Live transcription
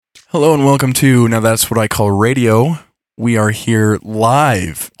Hello and welcome to Now That's What I Call Radio. We are here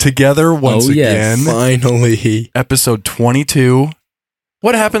live together once again. Finally. Episode 22.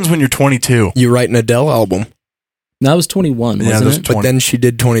 What happens when you're 22? You write an Adele album. That was 21, wasn't it? But then she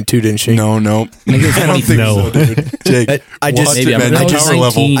did 22, didn't she? No. I don't think so, dude. Jake, I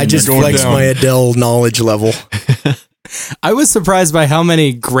just flexed my Adele knowledge level. I was surprised by how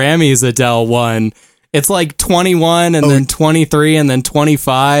many Grammys Adele won. It's like 21 and then 23 and then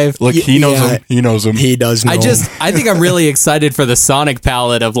 25. Look, he knows him. He knows him. He does know. I think I'm really excited for the Sonic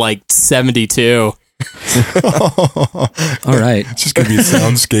palette of like 72. All right. It's just going to be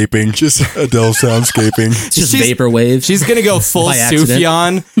soundscaping. Just Adele soundscaping. Just vaporwave. She's going to go full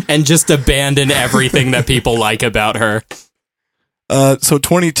Sufjan and just abandon everything that people like about her. So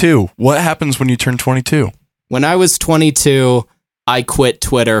 22. What happens when you turn 22? When I was 22, I quit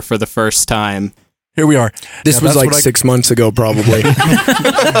Twitter for the first time. Here we are. This was like 6 months ago, probably.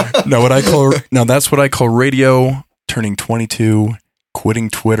 Now that's what I call radio, turning 22, quitting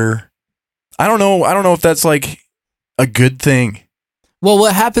Twitter. I don't know if that's like a good thing. Well,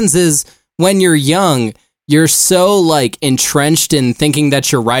 what happens is when you're young, you're so like entrenched in thinking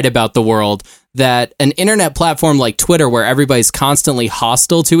that you're right about the world that an internet platform like Twitter, where everybody's constantly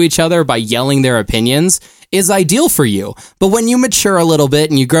hostile to each other by yelling their opinions, is ideal for you. But when you mature a little bit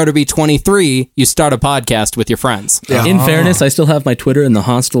and you grow to be 23, you start a podcast with your friends. Yeah. In fairness, I still have my Twitter, and the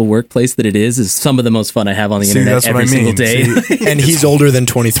hostile workplace that it is some of the most fun I have on the internet every single day. And he's older than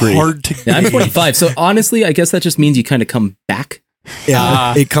 23. Hard to I'm 25, so honestly, I guess that just means you kind of come back.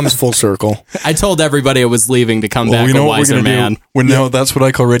 Yeah, it comes full circle. I told everybody I was leaving to come back a wiser man. Now that's what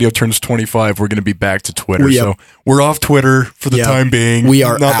I call radio turns 25. We're going to be back to Twitter. So we're off Twitter for the time being. We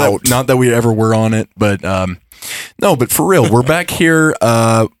are out. Not that we ever were on it, but no, but for real, we're back here.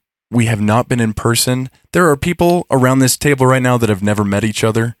 We have not been in person. There are people around this table right now that have never met each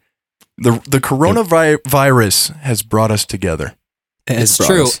other. The coronavirus has brought us together. It's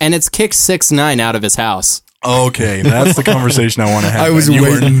true, and it's kicked 6ix9ine out of his house. Okay, that's the conversation I want to have. I was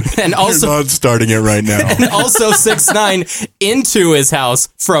waiting. And also, you're not starting it right now. And also 6ix9ine into his house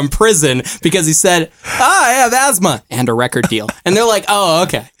from prison because he said, I have asthma and a record deal. And they're like, oh,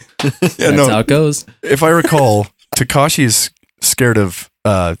 okay. That's how it goes. If I recall, Tekashi is scared of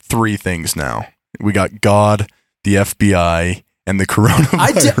 3 things now. We got God, the FBI, and the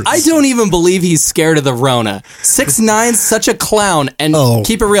coronavirus. I don't even believe he's scared of the Rona. 6ix9ine's such a clown, and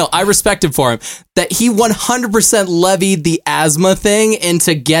keep it real, I respect him for him, that he 100% levied the asthma thing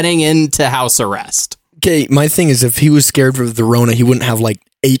into getting into house arrest. Okay, my thing is, if he was scared of the Rona, he wouldn't have like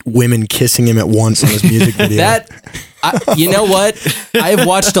 8 women kissing him at once on his music video. You know what? I've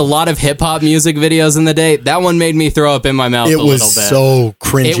watched a lot of hip-hop music videos in the day. That one made me throw up in my mouth a little bit. It was so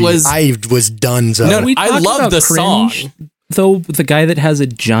cringy. I was done. I love the song. Though the guy that has a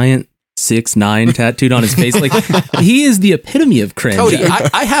giant 6ix9ine tattooed on his face, like he is the epitome of cringe. Kody,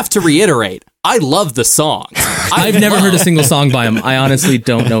 I have to reiterate, I love the song. I've never heard a single song by him. I honestly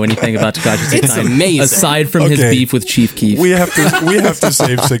don't know anything about Tekashi 6ix9ine. It's amazing. Aside from his beef with Chief Keef. We have to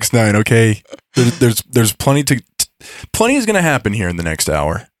save 6ix9ine, okay? There's plenty is going to happen here in the next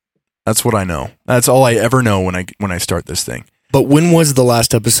hour. That's what I know. That's all I ever know when I start this thing. But when was the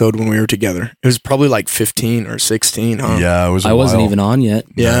last episode when we were together? It was probably like 15 or 16, huh? Yeah, it was. I wasn't even on yet.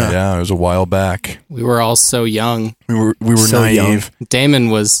 Yeah, it was a while back. We were all so young. We were so naive. Young.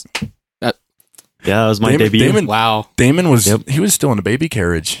 Damon was. Yeah, that was my debut. Damon was. Yep. He was still in a baby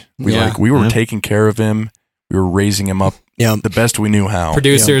carriage. We were taking care of him. We were raising him up. Yeah, the best we knew how.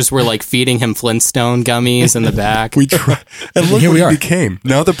 Producers were like feeding him Flintstone gummies in the back. We tried, and look what he became.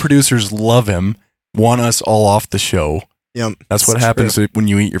 Now the producers love him, want us all off the show. Yep. That's what happens when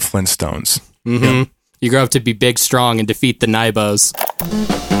you eat your Flintstones. Mm-hmm. Yep. You grow up to be big, strong, and defeat the Nibos.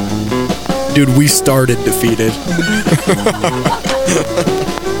 Dude, we started defeated.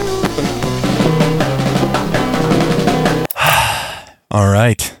 All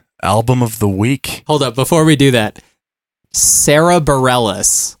right. Album of the week. Hold up. Before we do that, Sarah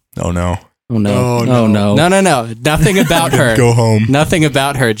Bareilles. Oh, no. Oh, no. Oh, no. No. Nothing about her. Go home. Nothing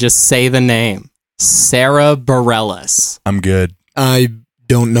about her. Just say the name. Sarah Bareilles. I'm good. I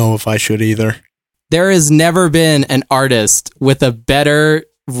don't know if I should either. There has never been an artist with a better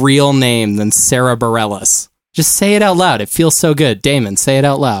real name than Sarah Bareilles. Just say it out loud. It feels so good. Damon, say it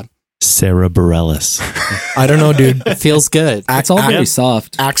out loud. Sarah Bareilles. I don't know, dude. It feels good. It's all very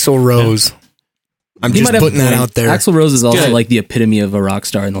soft. Axl Rose. Yeah. I'm just putting that out there. Axl Rose is also like the epitome of a rock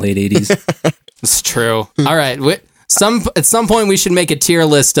star in the late 80s. It's true. All right. At some point, we should make a tier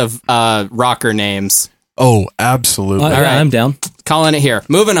list of rocker names. Oh, absolutely. All right, I'm down. Calling it here.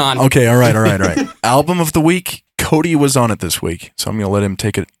 Moving on. Okay, all right. Album of the week. Kody was on it this week, so I'm going to let him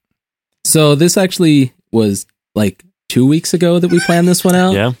take it So this actually was like 2 weeks ago that we planned this one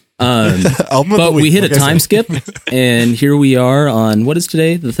out. Yeah. But we hit a time skip, and here we are on, what is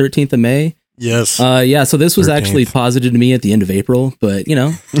today? The 13th of May? Yes. Yeah, so this was 13th. actually posited to me at the end of April, but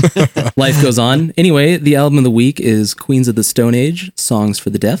life goes on. Anyway, the album of the week is Queens of the Stone Age, Songs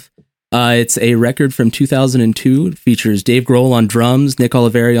for the Deaf. It's a record from 2002. It features Dave Grohl on drums, Nick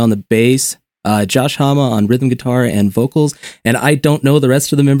Oliveri on the bass, Josh Hama on rhythm guitar and vocals. And I don't know the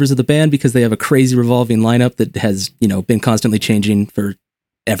rest of the members of the band because they have a crazy revolving lineup that has, been constantly changing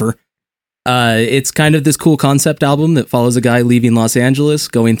forever. It's kind of this cool concept album that follows a guy leaving Los Angeles,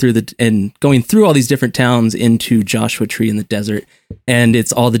 going through all these different towns into Joshua Tree in the desert. And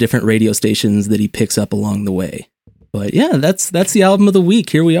it's all the different radio stations that he picks up along the way. But yeah, that's the album of the week.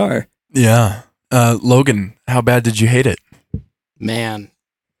 Here we are. Yeah. Logan, how bad did you hate it? Man.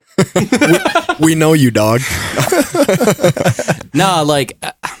 we know you, dog. Nah, like,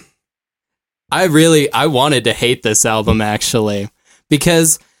 I wanted to hate this album, actually,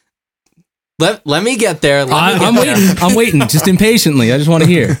 because let me get there. I'm waiting, just impatiently. I just want to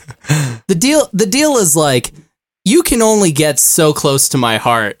hear. The deal is, like, you can only get so close to my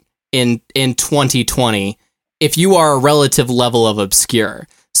heart in 2020 if you are a relative level of obscure.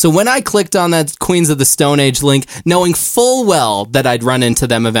 So when I clicked on that Queens of the Stone Age link, knowing full well that I'd run into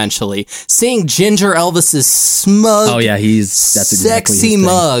them eventually, seeing Ginger Elvis's smug, that's exactly sexy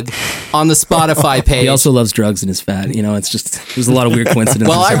mug on the Spotify page. He also loves drugs and is fat. It's just, there's a lot of weird coincidences.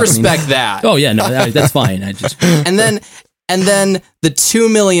 Well, I happening. respect that. Oh yeah, no, that's fine. And then the 2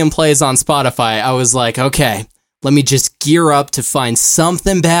 million plays on Spotify, I was like, okay, let me just gear up to find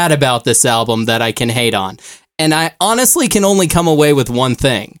something bad about this album that I can hate on. And I honestly can only come away with one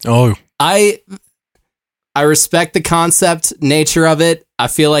thing. Oh, I respect the concept nature of it. I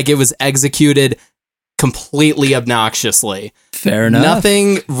feel like it was executed completely obnoxiously. Fair enough.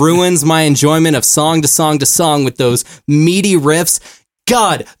 Nothing ruins my enjoyment of song to song to song with those meaty riffs.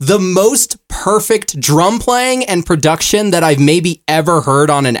 God, the most perfect drum playing and production that I've maybe ever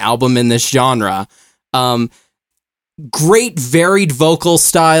heard on an album in this genre. Great varied vocal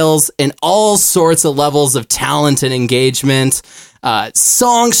styles and all sorts of levels of talent and engagement.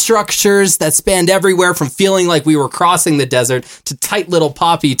 Song structures that spanned everywhere from feeling like we were crossing the desert to tight little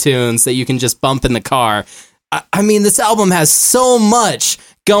poppy tunes that you can just bump in the car. I mean, this album has so much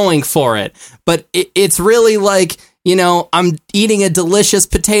going for it, but it's really like, I'm eating a delicious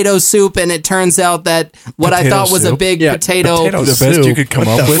potato soup, and it turns out that what I thought was a big potato the best you could come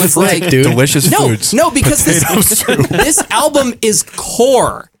up with was like delicious foods. No, because this album is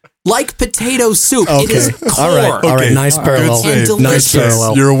core. Like potato soup. Okay. It is core. All right. Nice parallel. And delicious. Nice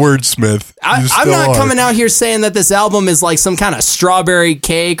parallel. You're a wordsmith. I'm not coming out here saying that this album is like some kind of strawberry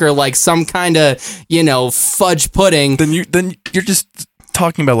cake or like some kind of, fudge pudding. Then you're just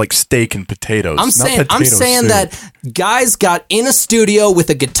talking about like steak and potatoes. I'm saying that guys got in a studio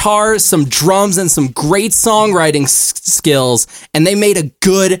with a guitar, some drums, and some great songwriting skills, and they made a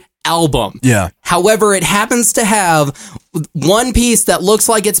good album. Yeah. However, it happens to have one piece that looks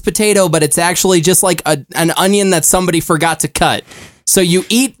like it's potato, but it's actually just like an onion that somebody forgot to cut. So you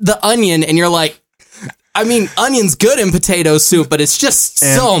eat the onion and you're like, I mean, onion's good in potato soup, but it's just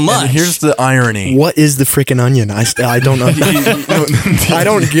so much. And here's the irony. What is the freaking onion? I don't know. I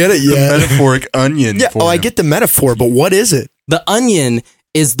don't get it yet. The metaphoric onion. Yeah. I get the metaphor, but what is it? The onion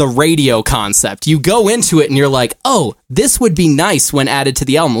is the radio concept. You go into it and you're like, oh, this would be nice when added to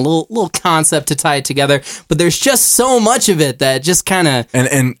the album. A little concept to tie it together. But there's just so much of it that just kind of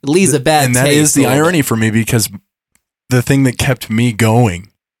leaves a bad taste. And that is the irony for me, because the thing that kept me going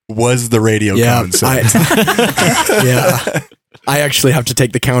was the radio concept. I actually have to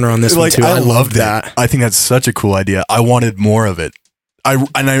take the counter on this one too. I loved that. I think that's such a cool idea. I wanted more of it.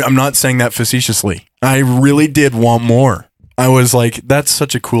 I'm not saying that facetiously. I really did want more. I was like, that's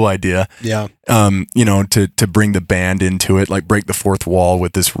such a cool idea. Yeah. To bring the band into it, like break the fourth wall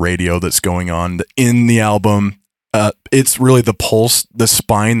with this radio that's going on in the album. It's really the pulse, the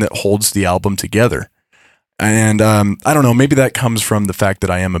spine that holds the album together. And I don't know, maybe that comes from the fact that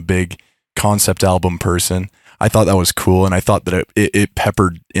I am a big concept album person. I thought that was cool, and I thought that it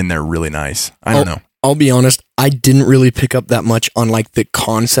peppered in there really nice. I don't know. I'll be honest, I didn't really pick up that much on like the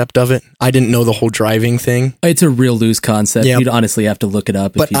concept of it. I didn't know the whole driving thing. It's a real loose concept. Yep. You'd honestly have to look it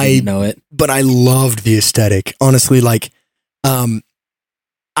up if you didn't know it. But I loved the aesthetic. Honestly, like, I'm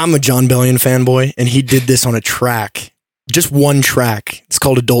a John Bellion fanboy, and he did this on a track. Just one track. It's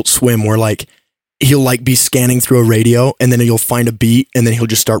called Adult Swim, where like, he'll like be scanning through a radio, and then he'll find a beat, and then he'll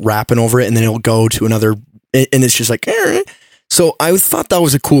just start rapping over it, and then he'll go to another, and it's just like, So I thought that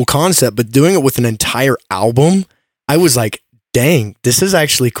was a cool concept, but doing it with an entire album, I was like dang, this is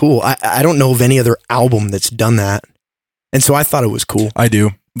actually cool. I don't know of any other album that's done that. And so I thought it was cool. I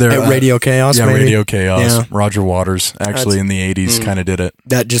do. At Radio Chaos, yeah, maybe? Radio Chaos. Yeah. Roger Waters, actually, in the 80s, kind of did it.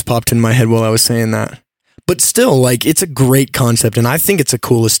 That just popped in my head while I was saying that. But still, like, it's a great concept, and I think it's a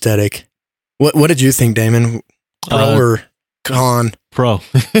cool aesthetic. What did you think, Damon? Pro or con? Pro.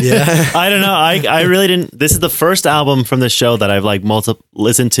 Yeah. I don't know. I really didn't. This is the first album from the show that I've like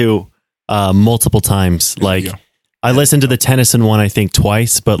listened to multiple times. Like, I listened to the Tennyson one, I think,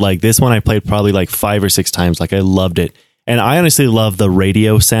 twice, but like this one I played probably like 5 or 6 times. Like, I loved it. And I honestly love the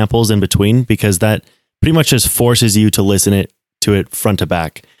radio samples in between because that pretty much just forces you to listen to it front to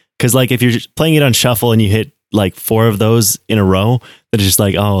back. Because like if you're just playing it on shuffle and you hit like 4 of those in a row, then it's just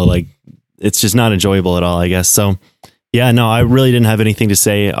like, oh, like it's just not enjoyable at all, I guess. So yeah, no, I really didn't have anything to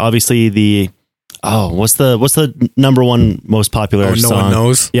say. Obviously what's the number one most popular song? No One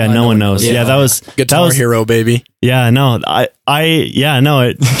Knows. Yeah, No One Knows. Yeah, that was Guitar Hero, baby. Yeah, no,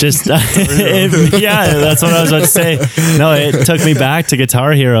 it just, yeah, that's what I was about to say. No, it took me back to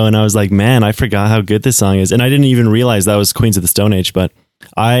Guitar Hero and I was like, man, I forgot how good this song is. And I didn't even realize that was Queens of the Stone Age, but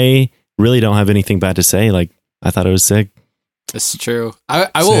I really don't have anything bad to say. Like, I thought it was sick. It's true. I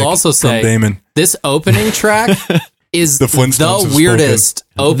will also say Damon. This opening track is the weirdest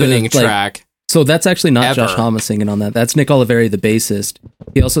opening track. So that's actually not ever. Josh Homme singing on that. That's Nick Oliveri, the bassist.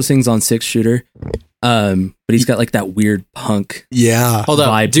 He also sings on Six Shooter. But he's got like that weird punk. Yeah. Hold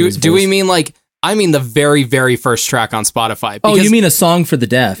up. Do we mean like, I mean the very, very first track on Spotify? Oh, you mean a song for the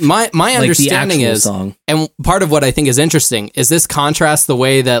deaf? My like understanding is, song. And part of what I think is interesting is this contrasts the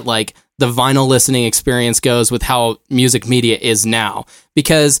way that like the vinyl listening experience goes with how music media is now.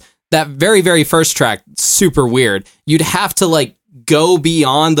 Because that very, very first track, super weird. You'd have to like go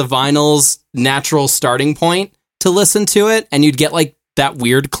beyond the vinyl's natural starting point to listen to it, and you'd get like that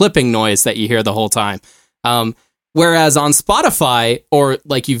weird clipping noise that you hear the whole time. Whereas on Spotify, or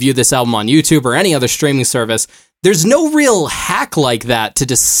like you view this album on YouTube or any other streaming service, there's no real hack like that to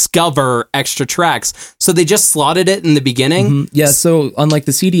discover extra tracks. So they just slotted it in the beginning. Mm-hmm. Yeah, so unlike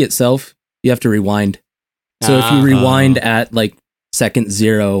the CD itself, you have to rewind. So if you rewind at like second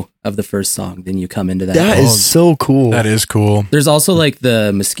 0 of the first song, then you come into that. That is so cool. That is cool. There's also like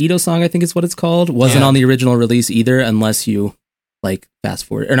the Mosquito song, I think is what it's called. Wasn't on the original release either, unless you like fast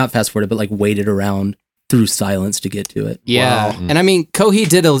forward, or not fast forward, but like waited around through silence to get to it. Yeah. Wow. And I mean, Kody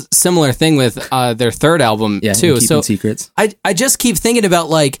did a similar thing with their third album too. So Secrets. I just keep thinking about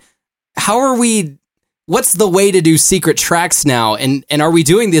like, what's the way to do secret tracks now? And are we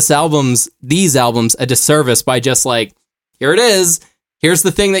doing these albums a disservice by just like, here it is. Here's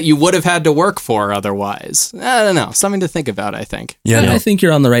the thing that you would have had to work for otherwise. I don't know. Something to think about, I think. Yeah, I think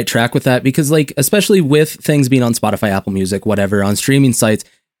you're on the right track with that because, like, especially with things being on Spotify, Apple Music, whatever, on streaming sites,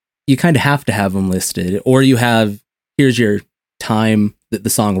 you kind of have to have them listed. Or you have, here's your time that the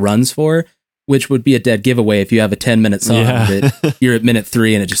song runs for, which would be a dead giveaway if you have a 10-minute song that you're at minute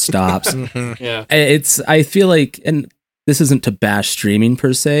 3 and it just stops. Yeah. I feel like, and this isn't to bash streaming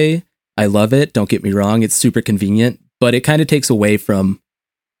per se. I love it. Don't get me wrong. It's super convenient. But it kind of takes away from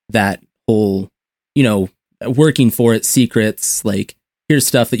that whole, working for it, secrets, like here's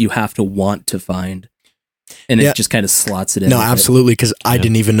stuff that you have to want to find. And it just kind of slots it in. No, absolutely, because I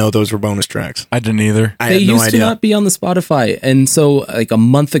didn't even know those were bonus tracks. I didn't either. They used to not be on the Spotify. And so like a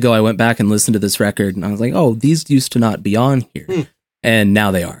month ago, I went back and listened to this record and I was like, oh, these used to not be on here. And now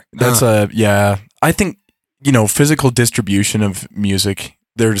they are. That's I think, physical distribution of music,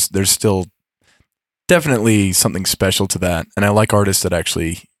 there's still definitely something special to that. And I like artists that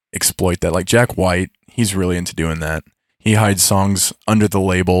actually exploit that. Like Jack White, he's really into doing that. He hides songs under the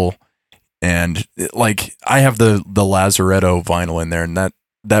label. And like I have the Lazaretto vinyl in there, and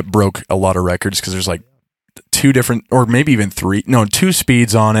that broke a lot of records because there's like 2 different, or maybe even 2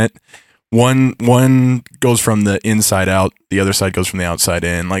 speeds on it. One goes from the inside out, the other side goes from the outside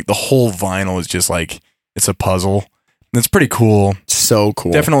in. Like the whole vinyl is just like, it's a puzzle. It's pretty cool. So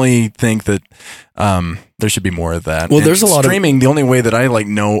cool. Definitely think that there should be more of that. Well, there's a lot of streaming. The only way that I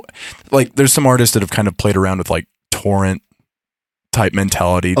know, there's some artists that have kind of played around with like torrent type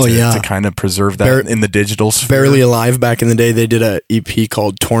mentality to kind of preserve that in the digital sphere. Barely Alive back in the day, they did a EP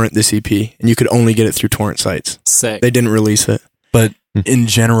called Torrent This EP, and you could only get it through torrent sites. Sick. They didn't release it. But in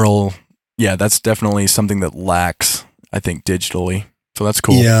general, that's definitely something that lacks, I think, digitally. So that's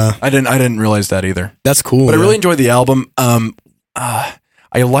cool. Yeah. I didn't realize that either. That's cool. But I really enjoyed the album. I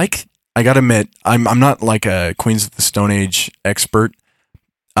gotta admit, I'm not like a Queens of the Stone Age expert.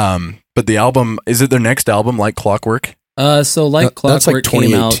 But the album, is it their next album, Like Clockwork? So Like Clockwork like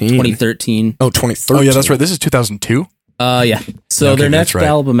came out 2013. Oh, 2013. Oh yeah, that's right. This is 2002. Yeah. So Okay, their that's next right.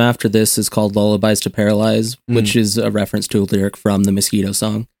 album after this is called Lullabies to Paralyze, which is a reference to a lyric from the Mosquito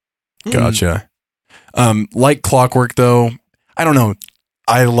song. Gotcha. Like Clockwork, though, I don't know.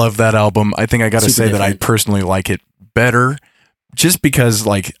 I love that album. I think I got to Super say that I different. personally like it better, just because,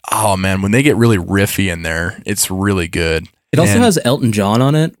 like, oh man, when they get really riffy in there, it's really good. It also And has Elton John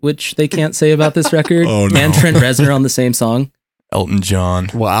on it, which they can't say about this record. Oh, no. And Trent Reznor on the same song. Elton John.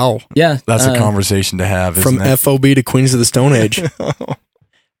 Wow. Yeah. That's a conversation to have, isn't From it? FOB to Queens of the Stone Age.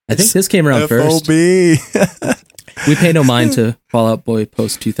 I think this came around first. FOB. We pay no mind to Fall Out Boy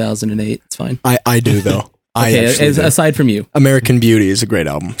post 2008. It's fine. I do, though. I Okay, actually do. aside from you. American Beauty is a great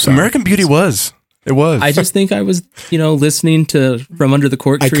album. Sorry. American Beauty was. It was. I just think I was, listening to From Under the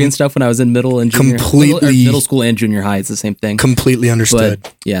Cork I Tree and stuff when I was in middle and junior completely- middle school and junior high. It's the same thing. Completely understood.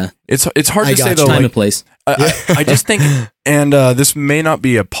 But yeah, it's hard I to say, got though. you. time Like, and place. I just think, and this may not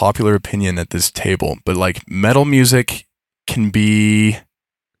be a popular opinion at this table, but like metal music can be,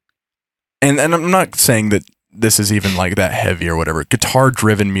 and I'm not saying that this is even like that heavy or whatever. Guitar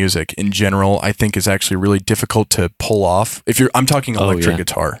driven music in general, I think, is actually really difficult to pull off. I'm talking electric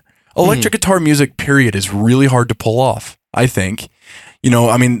guitar. Electric guitar music, period, is really hard to pull off, I think.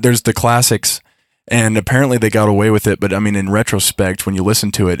 I mean, there's the classics, and apparently they got away with it, but I mean, in retrospect, when you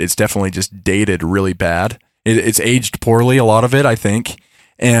listen to it, it's definitely just dated really bad. It's aged poorly, a lot of it, I think.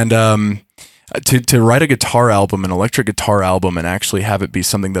 And to write a guitar album, an electric guitar album, and actually have it be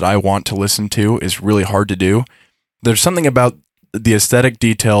something that I want to listen to is really hard to do. There's something about the aesthetic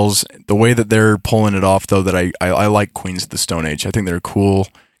details, the way that they're pulling it off, though, that I like Queens of the Stone Age. I think they're a cool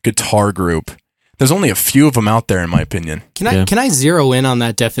guitar group. There's only a few of them out there, in my opinion. Can I zero in on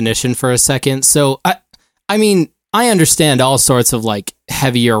that definition for a second? So I mean, I understand all sorts of like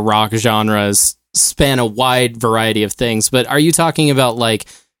heavier rock genres span a wide variety of things, but are you talking about like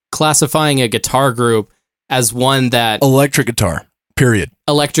classifying a guitar group as one that Electric guitar, period.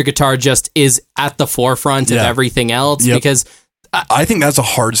 electric guitar just is at the forefront of Yeah. everything else? Yep. Because I think that's a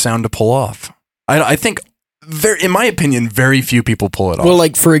hard sound to pull off. I think, in my opinion, very few people pull it off. Well,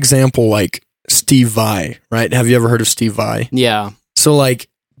 like, for example, like Steve Vai, right? Have you ever heard of Steve Vai? yeah, So, like,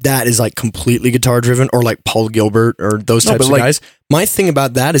 that is like completely guitar driven, or like Paul Gilbert or those No, types but, of like- guys. My thing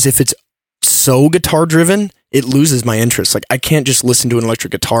about that is if it's so guitar driven, it loses my interest. Like, I can't just listen to an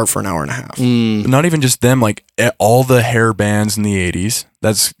electric guitar for an hour and a half. But not even just them, like all the hair bands in the 80s,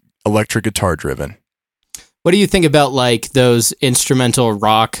 that's electric guitar driven. what do you think about like those instrumental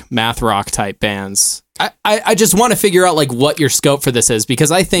rock, math rock type bands? I just want to figure out like what your scope for this is,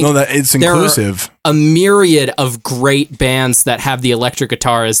 because I think No, that it's there are inclusive. a myriad of great bands that have the electric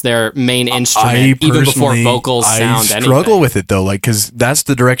guitar as their main instrument, even before personally- vocals sound I anything. struggle with it though, like, because that's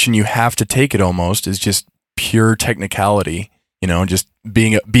the direction you have to take it. Almost is just pure technicality. Just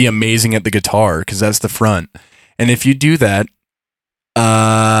be amazing at the guitar, because that's the front. And if you do that,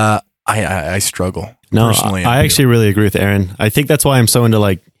 I struggle. No, personally. I actually really agree with Aaron. I think that's why I'm so into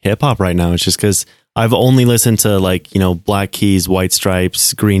like hip hop right now. It's just because I've only listened to like, Black Keys, White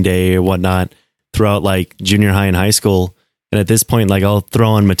Stripes, Green Day or whatnot throughout like junior high and high school. And at this point, like I'll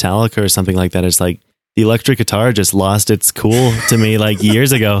throw on Metallica or something like that. It's like the electric guitar just lost its cool to me like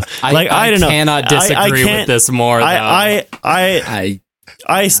years ago. I don't know. Cannot disagree with this more. Though.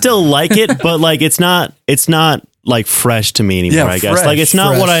 I still like it, but like it's not like fresh to me anymore. Yeah, I guess fresh, like it's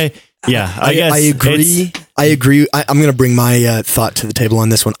not what I guess I agree. I agree. I'm going to bring my thought to the table on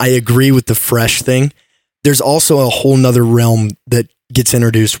this one. I agree with the fresh thing. There's also a whole nother realm that gets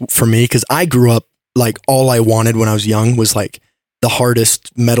introduced for me, because I grew up like all I wanted when I was young was like the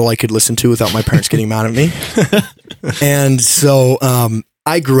hardest metal I could listen to without my parents getting mad at me. And so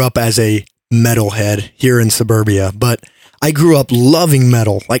I grew up as a metalhead here in suburbia, but I grew up loving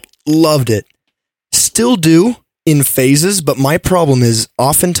metal, like loved it. Still do in phases, but my problem is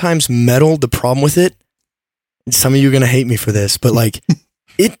oftentimes metal, the problem with it, and some of you are going to hate me for this, but like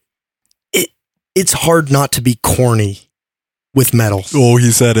it's hard not to be corny with metal. Oh,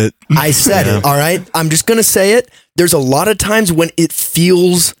 he said it. I said it, all right? I'm just going to say it. There's a lot of times when it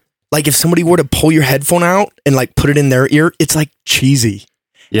feels like if somebody were to pull your headphone out and like put it in their ear, it's like cheesy.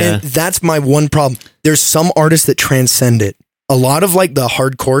 Yeah. And that's my one problem. There's some artists that transcend it. A lot of like the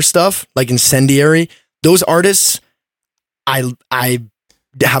hardcore stuff, like Incendiary, those artists, I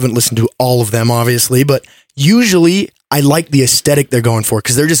haven't listened to all of them, obviously, but usually I like the aesthetic they're going for,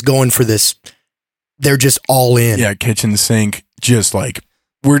 because they're just going for this. They're just all in. Yeah, kitchen sink, just like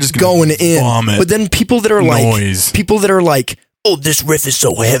we're just Going in. vomit But then people that are noise. like oh, this riff is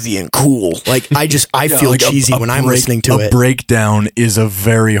so heavy and cool. Like I feel like cheesy when I'm listening to it. A breakdown is a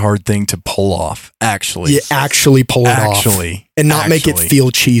very hard thing to pull off, actually. You actually pull it off. And not make it feel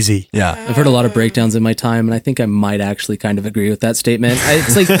cheesy. Yeah. I've heard a lot of breakdowns in my time, and I think I might actually kind of agree with that statement.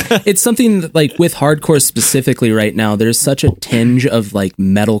 It's like, it's something that, like, with hardcore specifically right now, there's such a tinge of like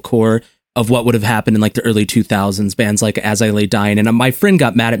metalcore of what would have happened in like the early 2000s, bands like As I Lay Dying. And my friend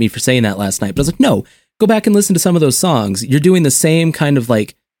got mad at me for saying that last night, but I was like, no, go back and listen to some of those songs. You're doing the same kind of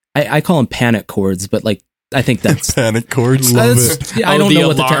like, I call them panic chords, but like, I think that's panic chords. Love it. Yeah, I don't know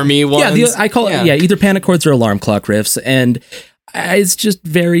what the alarmy ones. Yeah, I call it either panic chords or alarm clock riffs, and it's just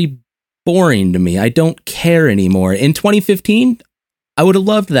very boring to me. I don't care anymore. In 2015, I would have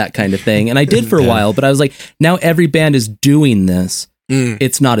loved that kind of thing, and I did for a while. But I was like, now every band is doing this.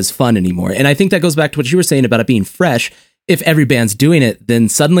 It's not as fun anymore. And I think that goes back to what you were saying about it being fresh. If every band's doing it, then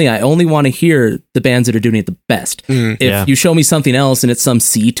suddenly I only want to hear the bands that are doing it the best. If you show me something else and it's some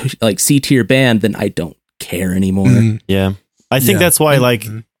C tier band, then I don't care anymore. Yeah. I think that's why like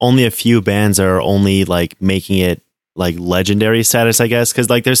only a few bands are only like making it like legendary status, I guess. Cause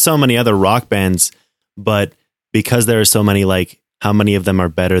like there's so many other rock bands, but because there are so many, like how many of them are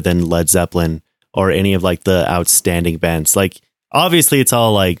better than Led Zeppelin or any of like the outstanding bands? Like obviously it's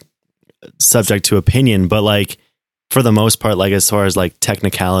all like subject to opinion, but like for the most part, like as far as like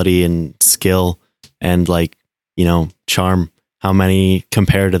technicality and skill and like, you know, charm, how many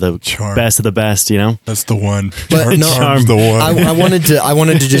compare to the best of the best, you know? That's the one. But no, Charm's the one. I wanted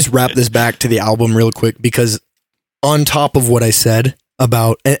to just wrap this back to the album real quick, because on top of what I said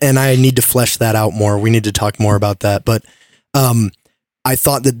about, and I need to flesh that out more. We need to talk more about that. But I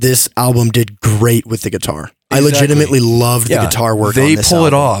thought that this album did great with the guitar. I legitimately loved the guitar work. They on this pull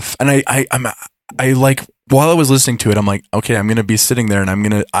it album. off, and I like, while I was listening to it, I'm like, okay, I'm gonna be sitting there, and I'm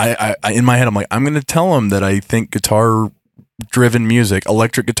gonna, I in my head, I'm like, I'm gonna tell them that I think guitar-driven music,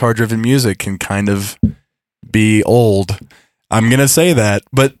 electric guitar-driven music, can kind of be old. I'm gonna say that,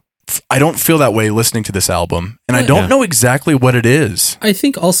 but I don't feel that way listening to this album, and I don't know exactly what it is. I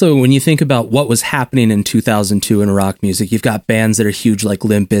think also when you think about what was happening in 2002 in rock music, you've got bands that are huge like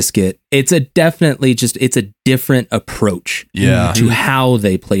Limp Bizkit. It's a different approach to how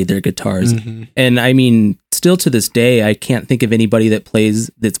they play their guitars. And I mean, still to this day, I can't think of anybody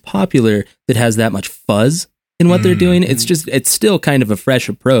that's popular that has that much fuzz in what they're doing. It's still kind of a fresh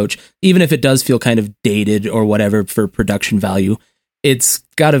approach, even if it does feel kind of dated or whatever for production value. It's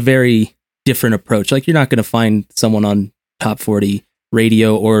got a very different approach. Like, you're not going to find someone on top 40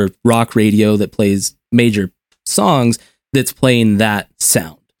 radio or rock radio that plays major songs that's playing that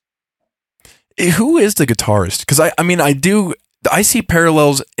sound. Who is the guitarist? Because I see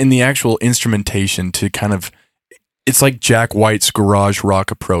parallels in the actual instrumentation to kind of, it's like Jack White's garage rock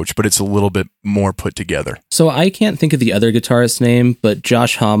approach, but it's a little bit more put together. So I can't think of the other guitarist's name, but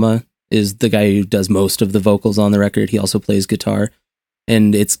Josh Hama is the guy who does most of the vocals on the record. He also plays guitar,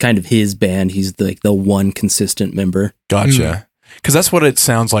 and it's kind of his band. He's the one consistent member. Gotcha. Because that's what it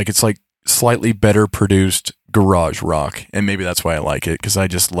sounds like. It's like slightly better produced garage rock, and maybe that's why I like it, because I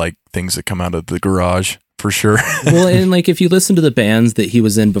just like things that come out of the garage for sure. Well, and like if you listen to the bands that he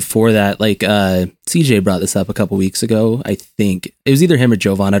was in before that, like CJ brought this up a couple weeks ago. I think it was either him or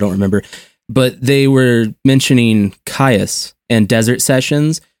Jovan, I don't remember, but they were mentioning Caius and Desert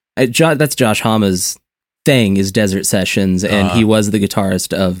Sessions. That's Josh Hama's thing, is Desert Sessions, and he was the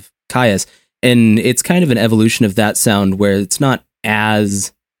guitarist of Caius, and it's kind of an evolution of that sound where it's not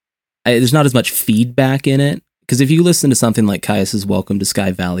as there's not as much feedback in it, because if you listen to something like Caius's Welcome to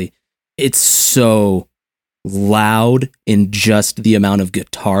Sky Valley, it's so loud in just the amount of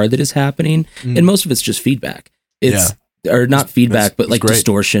guitar that is happening, and most of it's just feedback. It's or not feedback, but like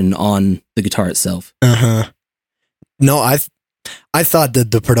distortion on the guitar itself. No, I thought that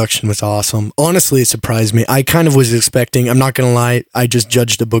the production was awesome. Honestly, it surprised me. I kind of was expecting, I'm not going to lie, I just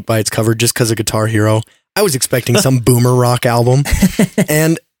judged a book by its cover just because of Guitar Hero. I was expecting some boomer rock album,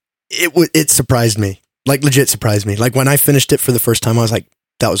 and it surprised me. Like, legit surprised me. Like, when I finished it for the first time, I was like,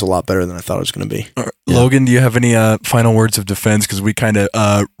 that was a lot better than I thought it was going to be. Logan, do you have any final words of defense? Because we kind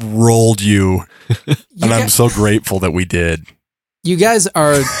of rolled you, and I'm so grateful that we did. You guys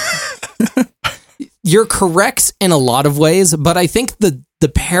are... You're correct in a lot of ways, but I think the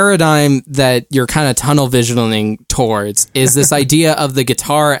paradigm that you're kind of tunnel visioning towards is this idea of the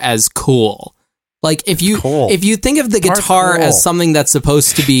guitar as cool. Like, if you think of the guitar as something that's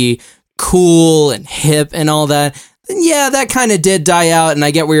supposed to be cool and hip and all that, then yeah, that kind of did die out, and I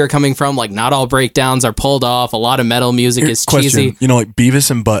get where you're coming from. Like, not all breakdowns are pulled off. A lot of metal music is cheesy. You know, like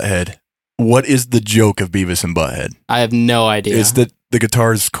Beavis and Butthead. What is the joke of Beavis and Butthead? I have no idea. It's that the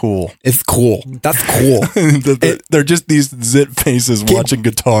guitar is cool. It's cool. That's cool. They're just these zit faces watching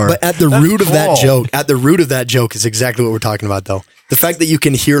guitar. But at the root of that joke is exactly what we're talking about, though. The fact that you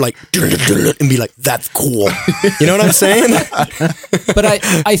can hear like and be like, "That's cool." You know what I'm saying? But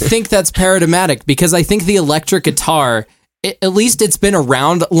I think that's paradigmatic because I think the electric guitar, at least it's been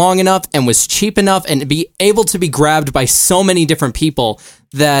around long enough and was cheap enough and be able to be grabbed by so many different people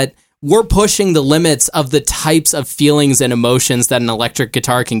that we're pushing the limits of the types of feelings and emotions that an electric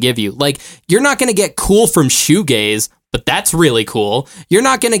guitar can give you. Like, you're not going to get cool from shoegaze, but that's really cool. You're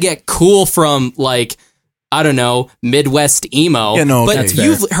not going to get cool from, like, I don't know, Midwest emo. Yeah, no, but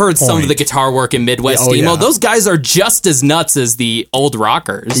you've heard some of the guitar work in Midwest emo. Yeah. Those guys are just as nuts as the old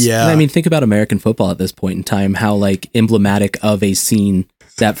rockers. Yeah. And I mean, think about American football at this point in time, how like emblematic of a scene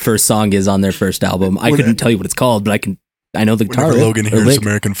that first song is on their first album. I couldn't tell you what it's called, but I know the guitar. Whenever Logan hears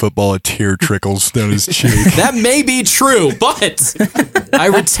American football, a tear trickles down his cheek. That may be true, but I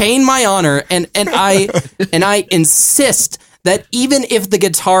retain my honor and I insist that even if the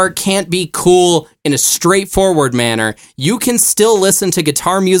guitar can't be cool in a straightforward manner, you can still listen to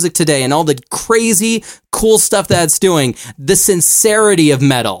guitar music today and all the crazy cool stuff that it's doing. The sincerity of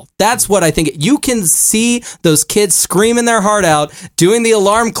metal. That's what I think. You can see those kids screaming their heart out, doing the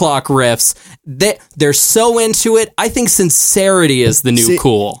alarm clock riffs. They're so into it. I think sincerity is the new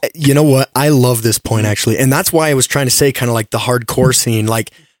cool. You know what? I love this point, actually. And that's why I was trying to say kind of like the hardcore scene, like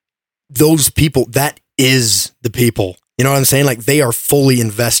those people, that is the people. You know what I'm saying? Like they are fully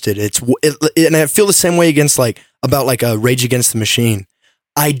invested. And I feel the same way about Rage Against the Machine.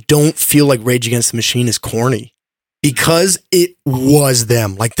 I don't feel like Rage Against the Machine is corny because it was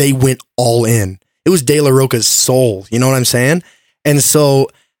them. Like they went all in. It was De La Roca's soul. You know what I'm saying? And so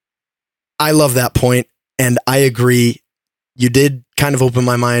I love that point, and I agree. You did kind of open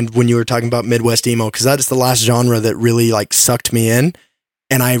my mind when you were talking about Midwest emo, because that is the last genre that really like sucked me in,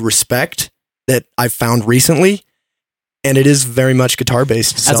 and I respect that I found recently. And it is very much guitar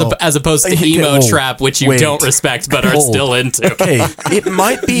based, so. as opposed to emo trap, which you don't respect but are still into. Okay, it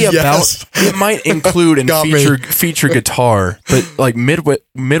might be about. It might include and feature guitar, but like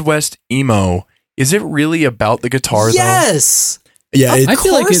Midwest emo, is it really about the guitar? Yes. Though? Yeah, I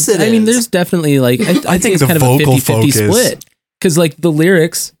feel like it's. I mean, there's definitely like I think it's kind of a 50-50 split because like the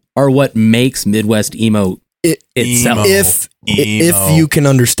lyrics are what makes Midwest emo itself. If you can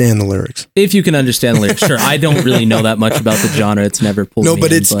understand the lyrics. If you can understand the lyrics, sure. I don't really know that much about the genre. It's never pulled me in. No,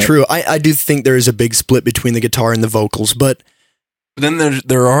 but it's true. I do think there is a big split between the guitar and the vocals, but then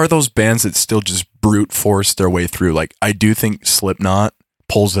there are those bands that still just brute force their way through. Like, I do think Slipknot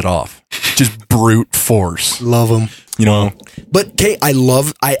pulls it off. Just brute force. Love them. You know? But, Kate, I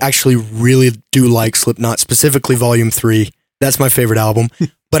actually really do like Slipknot, specifically Volume 3. That's my favorite album.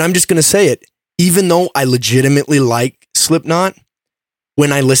 But I'm just going to say it. Even though I legitimately like Slipknot,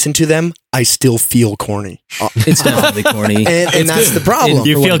 when I listen to them, I still feel corny. It's definitely corny. And that's the problem.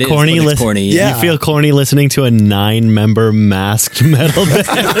 You feel corny listening. Yeah. You feel corny listening to a 9-member masked metal band.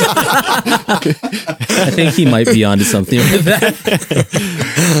 I think he might be onto something with that.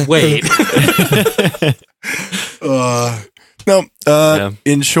 Wait.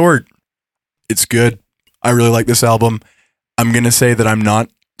 In short, it's good. I really like this album. I'm going to say that I'm not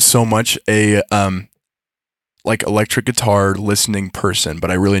so much a like electric guitar listening person,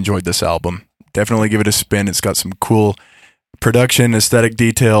 but I really enjoyed this album. Definitely give it a spin. It's got some cool production, aesthetic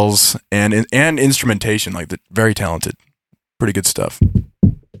details, and instrumentation. Like, very talented, pretty good stuff.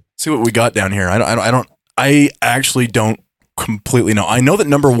 See what we got down here. I actually don't completely know. I know that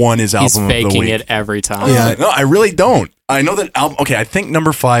number 1 is album of the week. He's faking it every time. Yeah, no, I really don't. I know that album. Okay, I think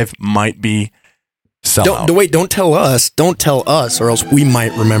number 5 might be Sellout. Don't tell us. Don't tell us, or else we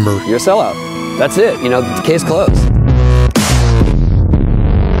might remember. You're a sellout. That's it. You know, the case closed.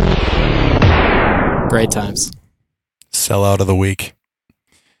 Great times. Sellout of the week.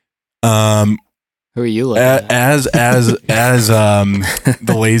 Who are you looking at? As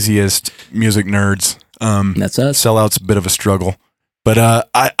the laziest music nerds. That's us. Sellout's a bit of a struggle. But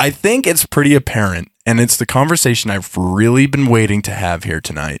I think it's pretty apparent, and it's the conversation I've really been waiting to have here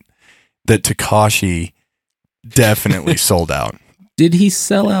tonight, that Tekashi definitely sold out. Did he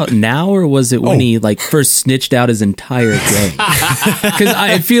sell out now, or was it when he like first snitched out his entire gang? Because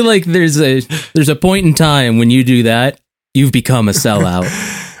I feel like there's a point in time when you do that, you've become a sellout.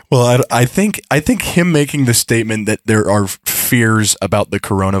 Well, I think him making the statement that there are fears about the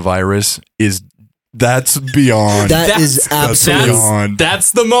coronavirus that's beyond. That's absolutely beyond.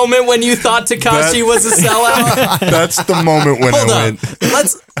 That's the moment when you thought Tekashi was a sellout. That's the moment when Hold I up. went.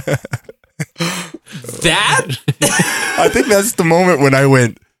 Let's. That? I think that's the moment when I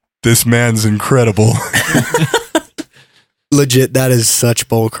went, this man's incredible. Legit, that is such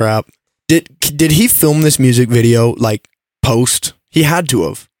bull crap. Did he film this music video like post? He had to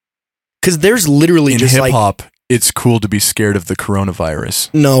have. Because there's literally In just hip like... hop, it's cool to be scared of the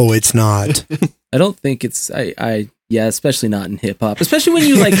coronavirus. No, it's not. I don't think it's yeah, especially not in hip hop. Especially when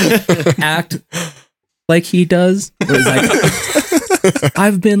you like act like he does. Where it's like,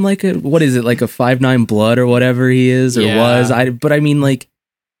 I've been like a 5'9" blood or whatever he is or was. But I mean, like,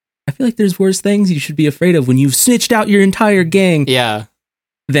 I feel like there's worse things you should be afraid of when you've snitched out your entire gang. Yeah.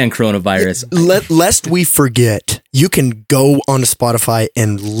 Than coronavirus. Lest we forget, you can go onto Spotify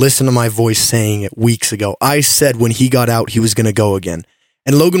and listen to my voice saying it weeks ago. I said when he got out, he was going to go again.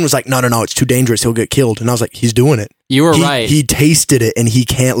 And Logan was like, no, it's too dangerous. He'll get killed. And I was like, he's doing it. You were right. He tasted it and he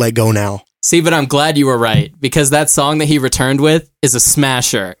can't let go now. See, but I'm glad you were right, because that song that he returned with is a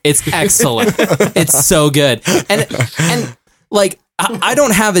smasher. It's excellent. It's so good. And like, I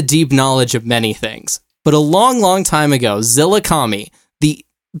don't have a deep knowledge of many things, but a long time ago, Zilla Kami,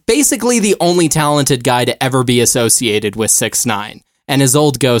 basically the only talented guy to ever be associated with 6ix9ine, and his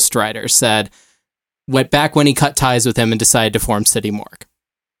old ghostwriter went back when he cut ties with him and decided to form City Morgue.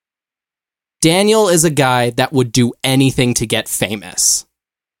 Daniel is a guy that would do anything to get famous.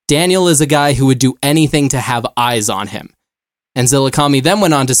 Daniel is a guy who would do anything to have eyes on him. And Zilla Kami then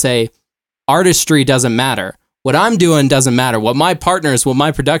went on to say, artistry doesn't matter. What I'm doing doesn't matter. What my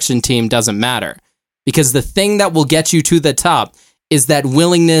production team doesn't matter. Because the thing that will get you to the top is that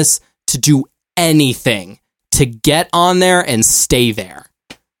willingness to do anything to get on there and stay there.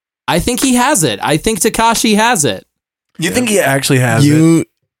 I think he has it. I think Tekashi has it. You think he actually has it?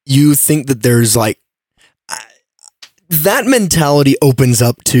 You think that there's like... that mentality opens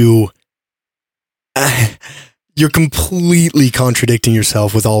up to... you're completely contradicting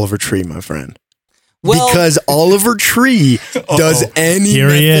yourself with Oliver Tree, my friend. Well, because Oliver Tree does any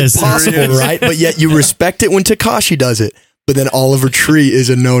method possible, right? But yet you respect it when Tekashi does it. But then Oliver Tree is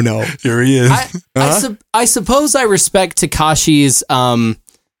a no-no. Here he is. I suppose I respect Tekashi's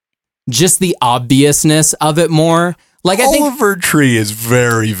just the obviousness of it more. Like Oliver Tree is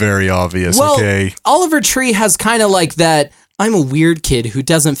very, very obvious. Well, okay, Oliver Tree has kind of like that I'm a weird kid who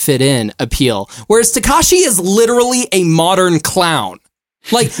doesn't fit in appeal. Whereas Tekashi is literally a modern clown.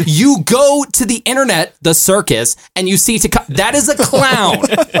 Like, you go to the internet, the circus, and you see that is a clown.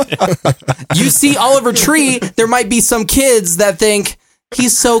 You see Oliver Tree, there might be some kids that think,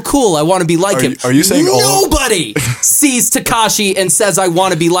 he's so cool, I want to be like him. Are you saying nobody sees Tekashi and says, I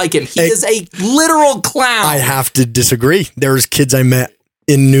want to be like him? He is a literal clown. I have to disagree. There's kids I met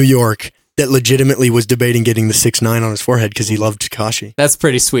in New York that legitimately was debating getting the 6ix9ine on his forehead because he loved Tekashi. That's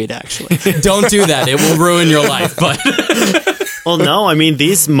pretty sweet, actually. Don't do that. It will ruin your life, but... Well, no, I mean,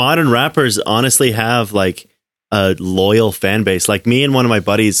 these modern rappers honestly have like a loyal fan base. Like me and one of my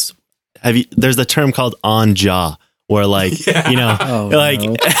buddies, there's the term called on jaw, where like, you know, like,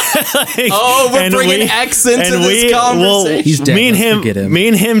 we're bringing X into this conversation. He's dead. Me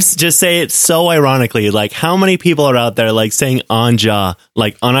and him just say it so ironically. Like, how many people are out there like saying on jaw,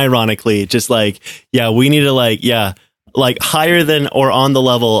 like unironically, just like, yeah, we need to like, yeah. Like higher than or on the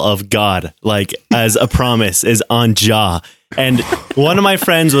level of God, like as a promise is on jaw. And one of my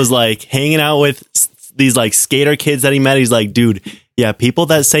friends was like hanging out with these like skater kids that he met. He's like, dude, yeah, people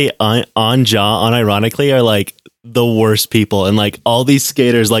that say on jaw unironically are like the worst people. And like all these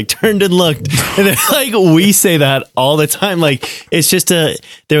skaters like turned and looked and they're like, we say that all the time. Like it's just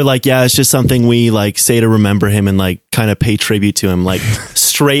they're like, yeah, it's just something we like say to remember him and like kind of pay tribute to him. Like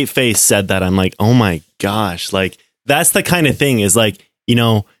straight face said that. I'm like, oh my gosh, like. That's the kind of thing is like, you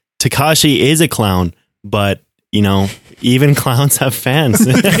know, Tekashi is a clown, but, you know, even clowns have fans.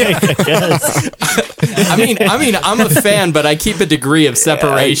 I mean, I'm a fan, but I keep a degree of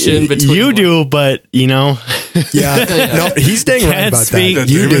separation between. You do, but, you know. Yeah. No, he's dang right about that.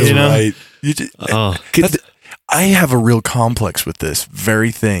 You do. Right. I have a real complex with this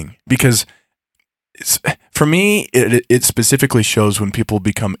very thing because for me, it specifically shows when people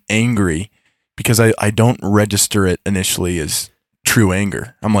become angry. Because I don't register it initially as true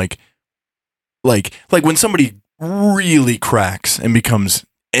anger. I'm like when somebody really cracks and becomes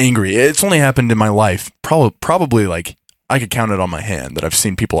angry. It's only happened in my life. Probably like I could count it on my hand that I've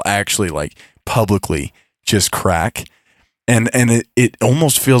seen people actually like publicly just crack, and it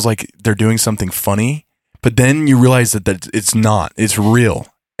almost feels like they're doing something funny. But then you realize that it's not. It's real.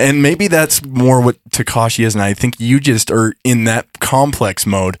 And maybe that's more what Tekashi is, and I think you just are in that complex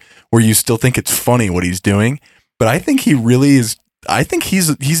mode where you still think it's funny what he's doing. But I think he really is. I think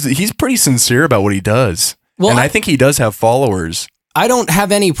he's pretty sincere about what he does, and I think he does have followers. I don't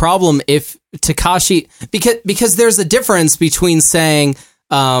have any problem if Tekashi because there's a difference between saying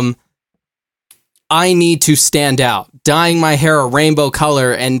I need to stand out dyeing my hair a rainbow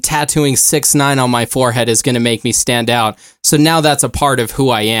color and tattooing 6ix9ine on my forehead is going to make me stand out. So now that's a part of who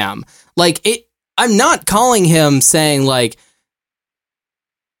I am. Like, I'm not calling him saying like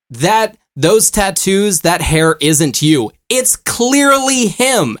that those tattoos, that hair isn't you. It's clearly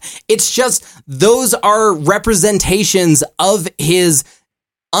him. It's just those are representations of his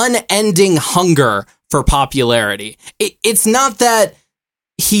unending hunger for popularity. It's not that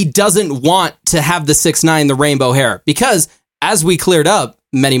he doesn't want to have the 6ix9ine, the rainbow hair, because as we cleared up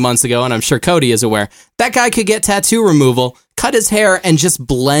many months ago, and I'm sure Kody is aware, that guy could get tattoo removal, cut his hair, and just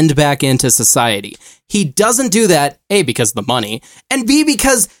blend back into society. He doesn't do that, A, because of the money, and B,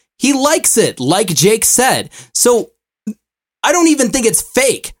 because he likes it, like Jake said. So I don't even think it's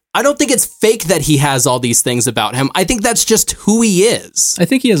fake. I don't think it's fake that he has all these things about him. I think that's just who he is. I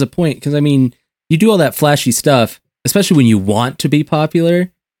think he has a point, because, I mean, you do all that flashy stuff, especially when you want to be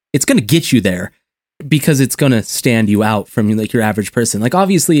popular, it's going to get you there because it's going to stand you out from like your average person. Like,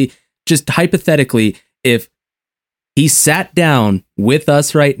 obviously, just hypothetically, if he sat down with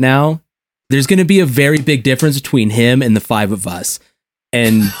us right now, there's going to be a very big difference between him and the five of us.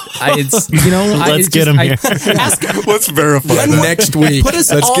 And let's get him here. Let's verify that. Next week. Put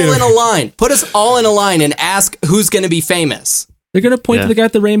us all in a line. Put us all in a line and ask who's going to be famous. They're going to point to the guy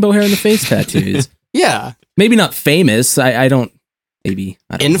with the rainbow hair and the face tattoos. Yeah. Maybe not famous. I don't. Maybe.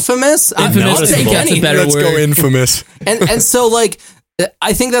 I don't Infamous? know. Infamous. I'll take That's any. a better Let's word. go infamous. And so, like,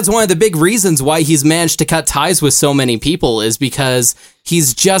 I think that's one of the big reasons why he's managed to cut ties with so many people is because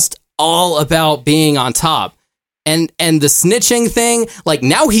he's just all about being on top. And the snitching thing, like,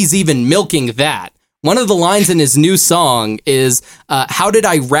 now he's even milking that. One of the lines in his new song is, how did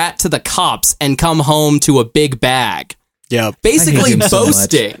I rat to the cops and come home to a big bag? Yeah. Basically him so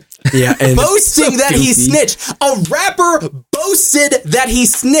boasting. Yeah. And Boasting that he snitched. A rapper boasted that he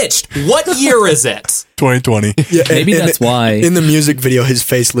snitched. What year is it? 2020. yeah, Maybe that's why. In the music video, his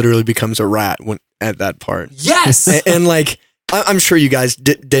face literally becomes a rat at that part. Yes. And like, I'm sure you guys,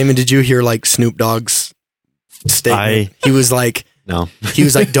 Damon, did you hear like Snoop Dogg's statement? He was like, No. he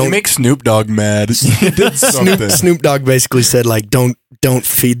was like, Don't don't make Snoop Dogg mad. He did something. Snoop Dogg basically said like, don't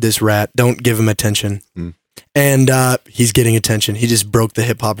feed this rat. Don't give him attention. And he's getting attention. He just broke the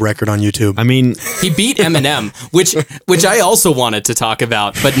hip hop record on YouTube. I mean, He beat Eminem, which I also wanted to talk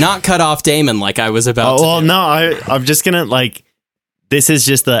about, but not cut off Damon like I was about to. well, do. no, I'm just gonna like. This is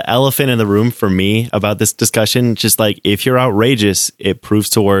just the elephant in the room for me about this discussion. Just like, if you're outrageous, it proves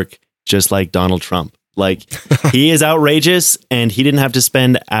to work. Just like Donald Trump, like he is outrageous, and he didn't have to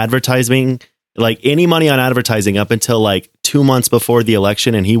spend advertising like any money on advertising up until like 2 months before the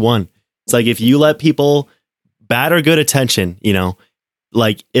election, and he won. It's like, if you let people bad or good attention,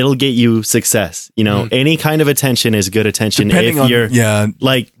 like it'll get you success. Any kind of attention is good attention. Depending if on, you're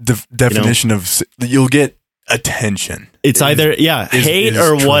like the definition of, you'll get attention. it's either hate is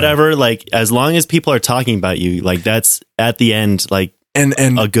or true. whatever. Like, as long as people are talking about you, like that's at the end, like And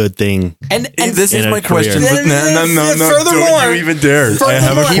a good thing. And this is in a my career. question. No. Furthermore- Don't you even dare. I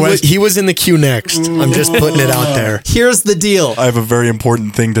have a question. He was in the queue next. I'm just putting it out there. here's the deal. I have a very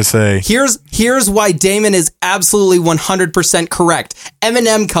important thing to say. Here's why Damon is absolutely 100% correct.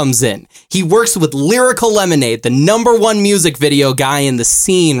 Eminem comes in. He works with Lyrical Lemonade, the #1 music video guy in the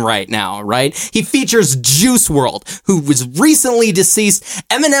scene right now, right? He features Juice WRLD, who was recently deceased.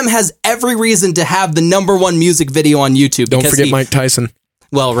 Eminem has every reason to have the #1 music video on YouTube. Don't because forget he- Mike Tyson.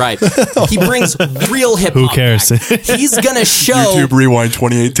 Well, right. He brings real hip hop. Who cares? back. He's gonna show. YouTube Rewind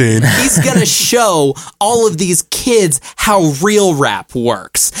 2018. He's gonna show all of these kids how real rap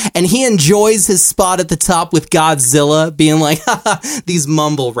works. And he enjoys his spot at the top with Godzilla being like, haha, these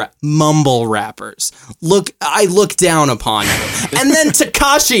mumble rappers. I look down upon you. And then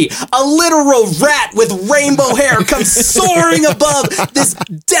Tekashi, a literal rat with rainbow hair, comes soaring above this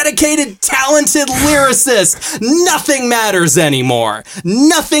dedicated, talented lyricist. Nothing matters anymore.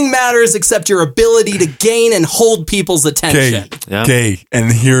 Nothing matters except your ability to gain and hold people's attention. Okay,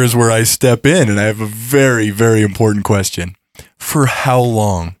 and here's where I step in, and I have a very, very important question. For how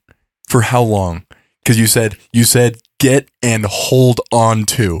long? Because you said get and hold on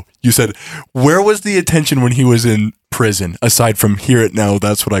to. You said, where was the attention when he was in prison, aside from Hear It Now,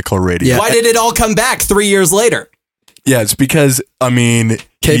 That's What I Call Radio? Yeah. Why did it all come back 3 years later? Yeah, it's because,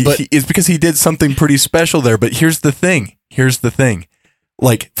 it's because he did something pretty special there, but here's the thing.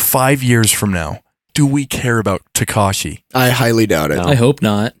 Like 5 years from now, do we care about Tekashi? I highly doubt it. I hope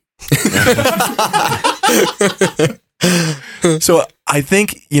not. So I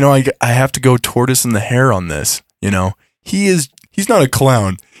think, I have to go tortoise in the hare on this. He's not a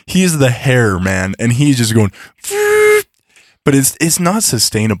clown. He's the hare, man. And he's just going, but it's not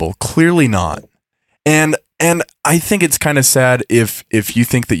sustainable. Clearly not. And I think it's kind of sad if you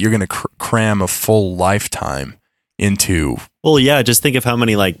think that you're going to cram a full lifetime into. Well, yeah, just think of how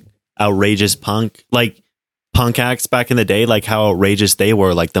many like outrageous punk acts back in the day, like how outrageous they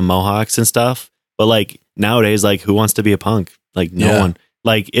were, like the Mohawks and stuff. But like nowadays, like who wants to be a punk? Like no one.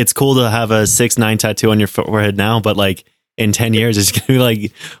 Like it's cool to have a 6ix9ine tattoo on your forehead now, but like in 10 years, it's gonna be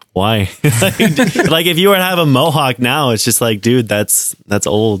like, why? like if you were to have a mohawk now, it's just like, dude, that's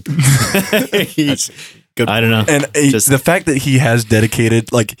old. That's good. I don't know. And the fact that he has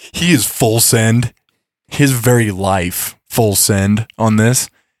dedicated, like he is full send, his very life full send on this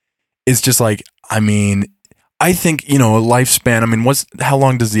is just like, I mean, I think, a lifespan. I mean, how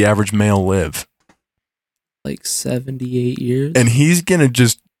long does the average male live? Like 78 years. And he's going to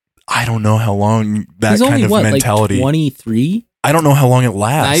just, I don't know how long that he's kind only, of what, mentality. Like 23? I don't know how long it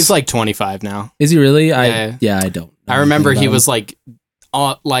lasts. Nah, he's like 25 now. Is he really? Yeah. I don't. I remember he was like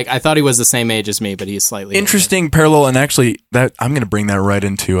I thought he was the same age as me, but he's slightly interesting older. parallel. And actually, that I'm going to bring that right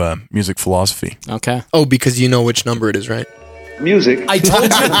into music philosophy. Okay. Oh, because you know which number it is, right? Music. I told you.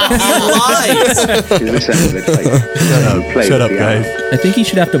 Is essentially played. Shut up, guys. I think he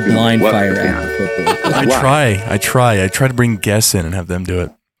should have to blind fire at the football. I try to bring guests in and have them do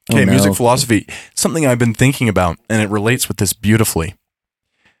it. Okay, music philosophy. Something I've been thinking about, and it relates with this beautifully.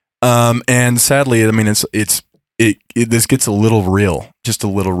 And sadly, I mean, this gets a little real, just a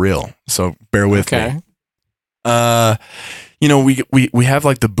little real. So bear with me. We have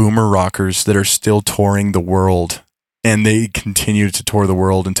like the boomer rockers that are still touring the world, and they continue to tour the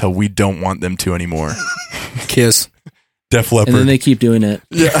world until we don't want them to anymore. Kiss. Def Leppard. And then they keep doing it.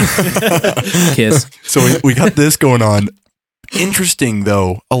 Yeah. Kiss. So we got this going on. Interesting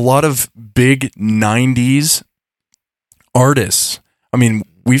though, a lot of big 90s artists. I mean,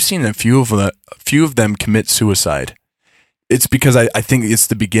 we've seen a few of them commit suicide. It's because I think it's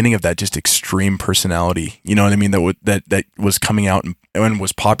the beginning of that just extreme personality. You know what I mean? That was coming out and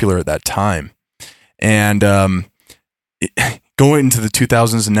was popular at that time. And going into the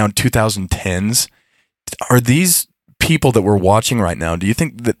 2000s and now 2010s, are these people that we're watching right now, do you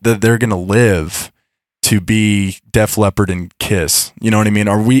think that they're going to live to be Def Leppard and Kiss? You know what I mean?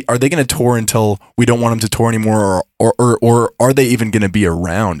 Are they going to tour until we don't want them to tour anymore, or are they even going to be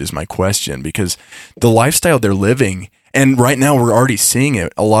around is my question, because the lifestyle they're living, and right now we're already seeing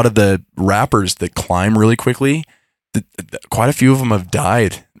it. A lot of the rappers that climb really quickly, quite a few of them have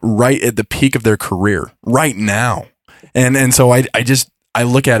died right at the peak of their career right now. And so I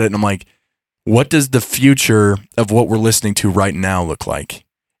look at it and I'm like, what does the future of what we're listening to right now look like?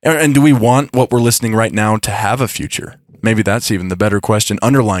 And do we want what we're listening right now to have a future? Maybe that's even the better question,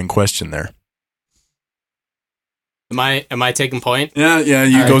 underlying question there. Am I taking point? Yeah,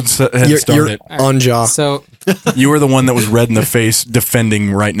 you go ahead and start it. On jaw. So you were the one that was red in the face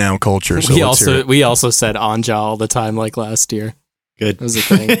defending right now culture. So we also said on jaw all the time, like last year. Good. It was a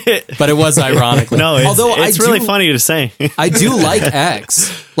thing. But it was ironically. No, it's really funny to say. I do like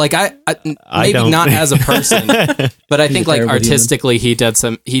X. Like I maybe don't. not as a person, but I think like terrible artistically he did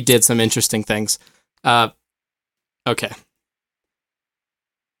some interesting things. Okay.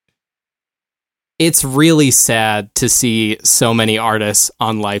 It's really sad to see so many artists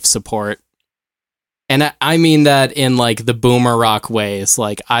on life support. And I mean that in like the boomer rock ways.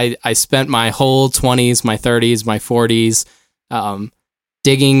 Like I spent my whole 20s, my 30s, my 40s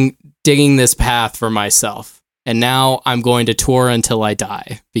digging this path for myself. And now I'm going to tour until I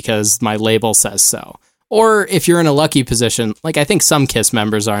die because my label says so. Or if you're in a lucky position, like I think some KISS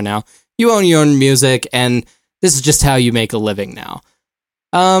members are now, you own your own music and this is just how you make a living now.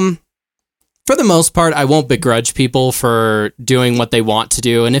 For the most part, I won't begrudge people for doing what they want to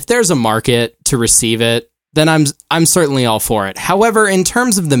do. And if there's a market to receive it, then I'm certainly all for it. However, in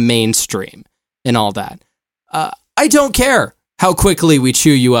terms of the mainstream and all that, I don't care how quickly we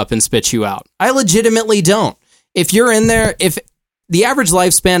chew you up and spit you out. I legitimately don't. If you're in there, if the average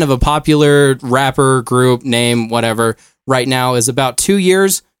lifespan of a popular rapper, group, name, whatever, right now is about 2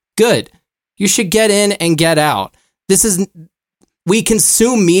 years, good. You should get in and get out. We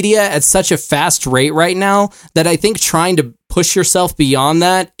consume media at such a fast rate right now that I think trying to push yourself beyond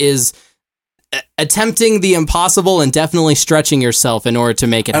that is attempting the impossible and definitely stretching yourself in order to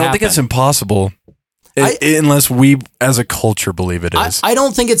make it happen. I don't think it's impossible. Unless we as a culture believe it is. I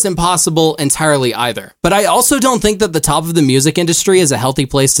don't think it's impossible entirely either. But I also don't think that the top of the music industry is a healthy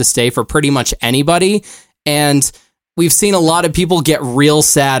place to stay for pretty much anybody. And we've seen a lot of people get real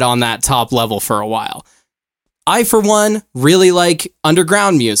sad on that top level for a while. I, for one, really like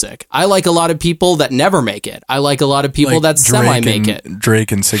underground music. I like a lot of people that never make it. I like a lot of people that semi-make it.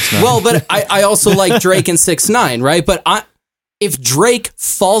 Drake and 6ix9ine. Well, but I also like Drake and 6ix9ine, right? But if Drake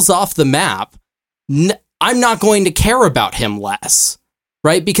falls off the map, I'm not going to care about him less.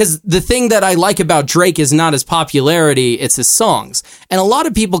 Right? Because the thing that I like about Drake is not his popularity, it's his songs. And a lot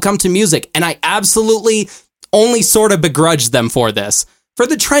of people come to music, and I absolutely only sort of begrudge them for this, for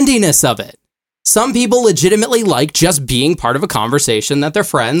the trendiness of it. Some people legitimately like just being part of a conversation that their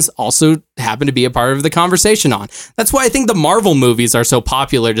friends also happen to be a part of the conversation on. That's why I think the Marvel movies are so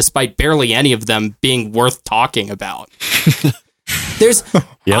popular, despite barely any of them being worth talking about. There's,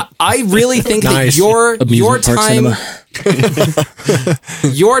 I really think that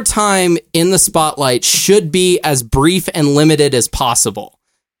your time in the spotlight should be as brief and limited as possible,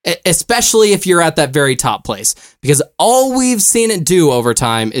 especially if you're at that very top place, because all we've seen it do over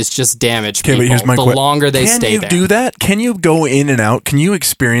time is just damage people. But here's my longer they stay there. Can you do that? Can you go in and out? Can you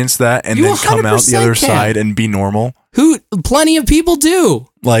experience that and then come out the other side and be normal? Plenty of people do.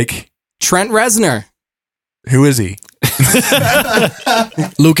 Like Trent Reznor. Who is he?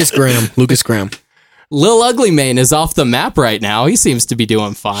 Lucas Graham. Lil Ugly Mane is off the map right now. He seems to be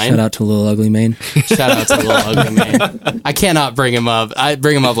doing fine. Shout out to Lil Ugly Mane. Shout out to Lil Ugly Mane. I cannot bring him up. I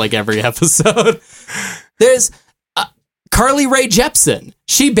bring him up like every episode. There's Carly Rae Jepsen.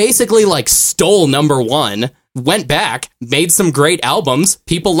 She basically like stole #1, went back, made some great albums.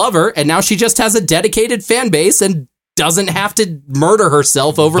 People love her, and now she just has a dedicated fan base and doesn't have to murder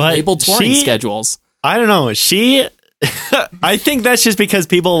herself over label touring schedules. I don't know. I think that's just because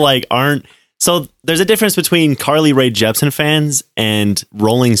people like aren't. So there's a difference between Carly Rae Jepsen fans and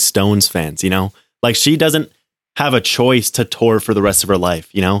Rolling Stones fans, you know? Like she doesn't have a choice to tour for the rest of her life,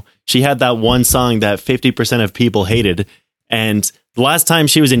 you know? She had that one song that 50% of people hated. And the last time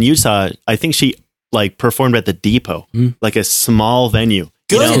she was in Utah, I think she like performed at the Depot, like a small venue.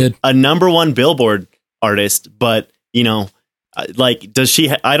 Good. You know, a #1 Billboard artist, but you know, like, does she?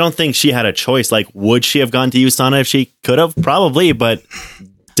 I don't think she had a choice. Like, would she have gone to USANA if she could have? Probably, but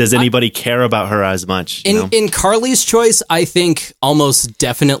does anybody care about her as much? In Carly's choice, I think almost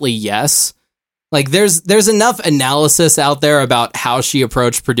definitely yes. Like, there's enough analysis out there about how she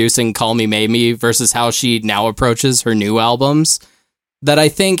approached producing "Call Me Maybe" versus how she now approaches her new albums that I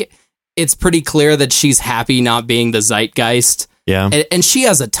think it's pretty clear that she's happy not being the zeitgeist. Yeah, and she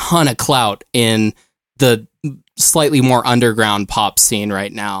has a ton of clout in the slightly more underground pop scene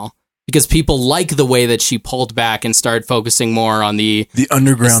right now because people like the way that she pulled back and started focusing more on the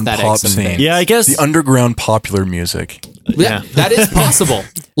underground pop scene. Yeah, I guess the underground popular music. Yeah, that is possible.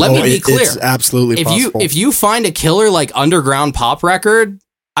 Let me be clear. It's absolutely possible. If you find a killer like underground pop record,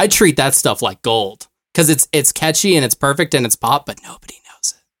 I treat that stuff like gold because it's catchy and it's perfect and it's pop, but nobody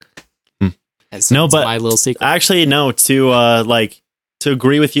knows it. And so it's my little secret. Actually, no. To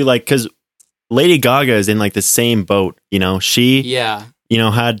agree with you, like because Lady Gaga is in like the same boat, you know. She, you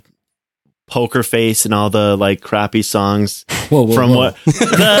know, had Poker Face and all the like crappy songs. Whoa. What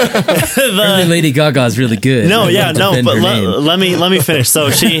the Lady Gaga is really good. No, but let me finish.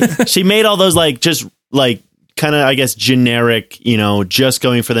 So she made all those like just like kind of I guess generic, you know, just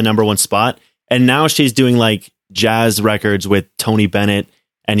going for the #1 spot, and now she's doing like jazz records with Tony Bennett,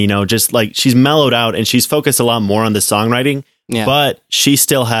 and you know, just like she's mellowed out and she's focused a lot more on the songwriting. Yeah. But she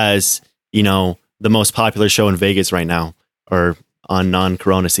still has, you know, the most popular show in Vegas right now, or on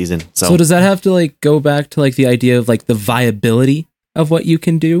non-corona season. So does that have to like go back to like the idea of like the viability of what you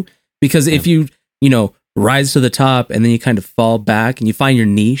can do? Because if you know, rise to the top and then you kind of fall back and you find your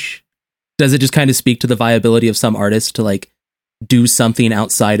niche, does it just kind of speak to the viability of some artists to like do something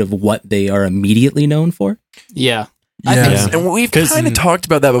outside of what they are immediately known for? Yeah. And we've kind of talked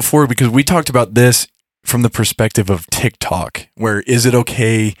about that before because we talked about this from the perspective of TikTok, where is it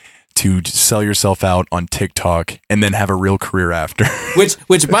okay to sell yourself out on TikTok and then have a real career after?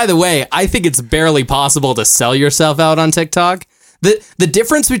 Which, by the way, I think it's barely possible to sell yourself out on TikTok. The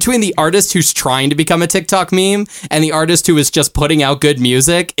difference between the artist who's trying to become a TikTok meme and the artist who is just putting out good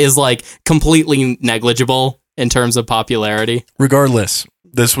music is like completely negligible in terms of popularity. Regardless,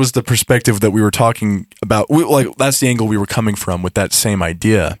 this was the perspective that we were talking about. That's the angle we were coming from with that same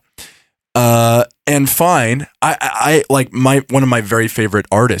idea. And fine, I like one of my very favorite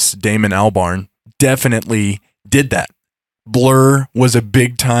artists, Damon Albarn, definitely did that. Blur was a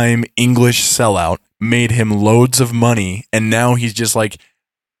big time English sellout, made him loads of money, and now he's just like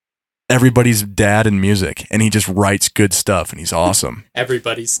everybody's dad in music, and he just writes good stuff, and he's awesome.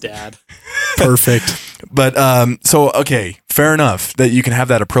 Everybody's dad. Perfect. But so okay, fair enough that you can have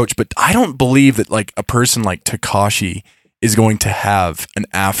that approach, but I don't believe that like a person like Tekashi is going to have an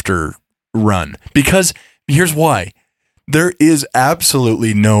after run, because here's why: there is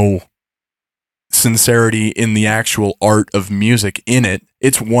absolutely no sincerity in the actual art of music in it.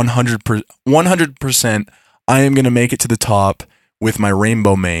 It's 100%. I am going to make it to the top with my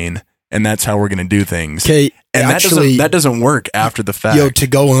rainbow mane and that's how we're going to do things. Kate, And actually, that doesn't work after the fact. Yo, to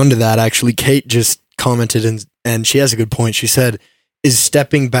go on to that, actually, Kate just commented, and she has a good point. She said, is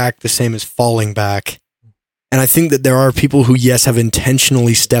stepping back the same as falling back? And I think that there are people who, yes, have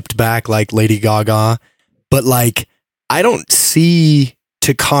intentionally stepped back, like Lady Gaga, but like, I don't see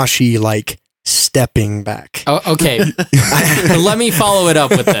Tekashi like stepping back. Oh, okay. Let me follow it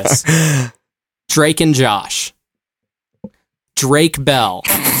up with this. Drake and Josh. Drake Bell.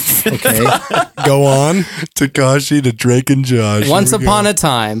 Okay. Go on. Tekashi to Drake and Josh. Once upon a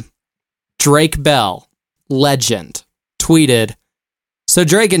time, Drake Bell, legend, tweeted, "So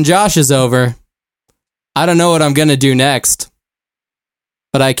Drake and Josh is over. I don't know what I'm going to do next,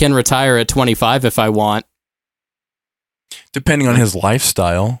 but I can retire at 25 if I want." Depending on his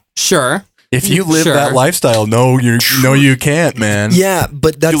lifestyle. Sure. If you live Sure. that lifestyle, you can't, man. Yeah,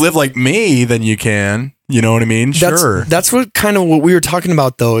 but If that's you live like me, then you can. You know what I mean? Sure. That's what kind of what we were talking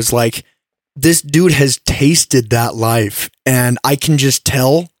about, though, is like this dude has tasted that life, and I can just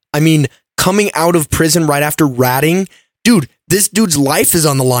tell. I mean, coming out of prison right after ratting, dude, this dude's life is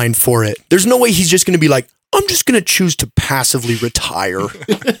on the line for it. There's no way he's just going to be like, I'm just going to choose to passively retire.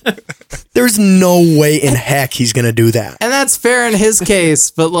 There's no way in heck he's going to do that. And that's fair in his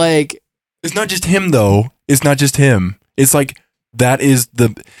case, but like, It's not just him, though. It's not just him. It's like that is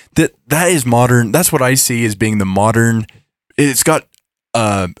modern. That's what I see as being the modern. It's got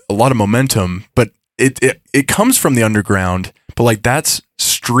a lot of momentum, but it comes from the underground. But like that's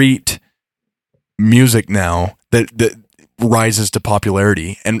street music now that rises to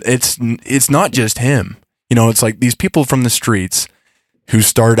popularity, and it's not just him. You know, it's like these people from the streets who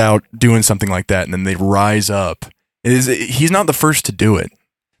start out doing something like that, and then they rise up. He's not the first to do it.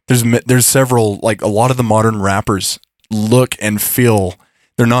 There's several, like a lot of the modern rappers look and feel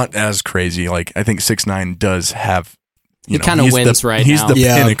they're not as crazy. Like I think 6ix9ine does have, he kind of wins right he's now. the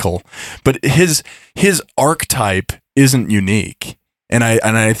pinnacle, but his archetype isn't unique. And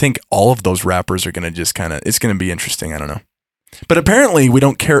I think all of those rappers are gonna just it's gonna be interesting. I don't know. But apparently we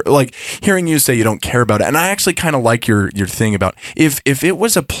don't care. Like hearing you say you don't care about it, and I actually kind of like your thing about if it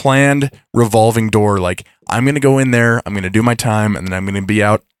was a planned revolving door, like I'm gonna go in there, I'm gonna do my time, and then I'm gonna be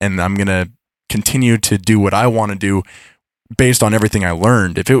out, and I'm gonna continue to do what I want to do based on everything I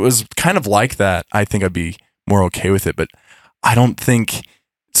learned. If it was kind of like that, I think I'd be more okay with it. But I don't think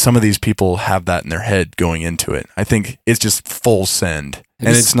some of these people have that in their head going into it. I think it's just full send, and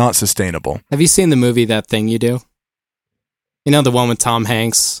it's not sustainable. Have you seen the movie That Thing You Do? You know, the one with Tom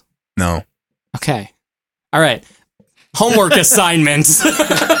Hanks? No. Okay. All right. Homework assignments. All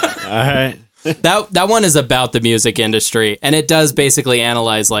right. That one is about the music industry, and it does basically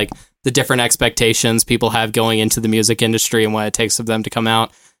analyze like the different expectations people have going into the music industry and what it takes of them to come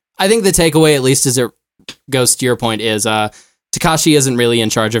out. I think the takeaway, at least as it goes to your point, is Tekashi isn't really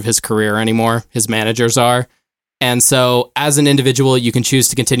in charge of his career anymore. His managers are. And so as an individual, you can choose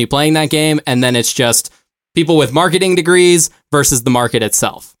to continue playing that game, and then it's just people with marketing degrees versus the market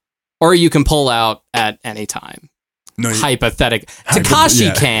itself. Or you can pull out at any time. No,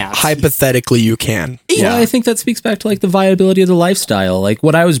 Tekashi can't. Hypothetically, you can. Yeah, I think that speaks back to like the viability of the lifestyle. Like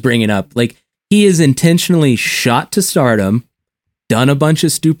what I was bringing up, like he is intentionally shot to stardom, done a bunch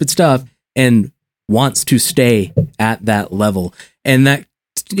of stupid stuff, and wants to stay at that level. And that,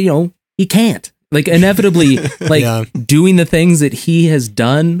 he can't. Like inevitably, doing the things that he has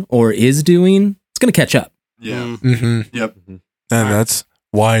done or is doing, it's going to catch up. Yeah. Mm-hmm. Yep. And that's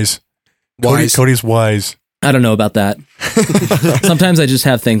wise. Cody's wise. I don't know about that. Sometimes I just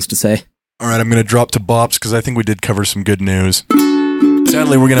have things to say. All right, I'm going to drop to bops because I think we did cover some good news.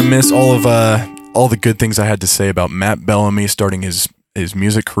 Sadly, we're going to miss all the good things I had to say about Matt Bellamy starting his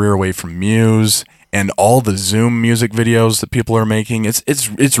music career away from Muse and all the Zoom music videos that people are making.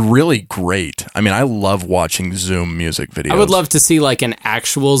 It's really great. I mean, I love watching Zoom music videos. I would love to see like an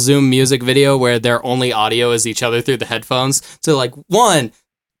actual Zoom music video where their only audio is each other through the headphones. So like 1,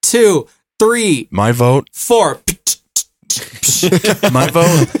 2, 3. My vote. 4. My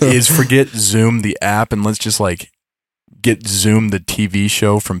vote is forget Zoom the app and let's just like get Zoom the TV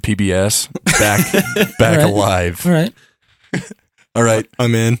show from PBS back alive. All right. All right.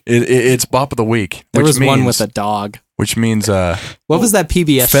 I'm in. It's Bop of the Week. There was one with a dog. Which means what was that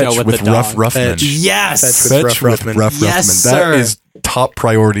PBS show with the dog? Rough Ruffman. Yes. Fetch with Rough Yes, Ruffman. sir. That is top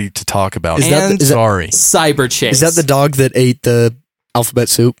priority to talk about. Sorry. Cyber Chase. Is that the dog that ate the alphabet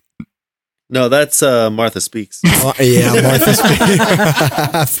soup? No, that's Martha Speaks. Yeah, Martha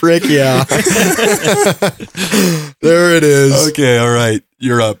Speaks. Frick yeah. There it is. Okay, all right.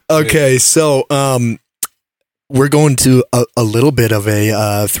 You're up. Okay, so we're going to a little bit of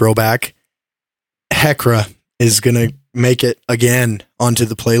a throwback. Hekra is going to make it again onto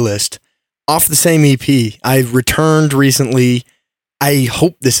the playlist. Off the same EP, I returned recently. I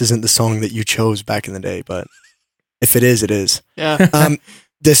hope this isn't the song that you chose back in the day, but if it is, it is. Yeah.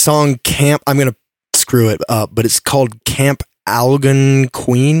 This song, I'm going to screw it up, but it's called Camp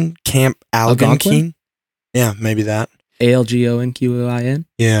Algonquin. Camp Algonquin? Yeah, maybe that. ALGONQIN?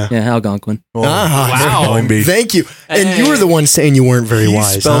 Yeah. Yeah, Algonquin. Wow. Thank you. And you were the one saying you weren't very He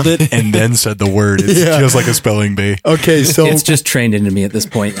wise. spelled it and then said the word. It's just like a spelling bee. Okay, so It's just trained into me at this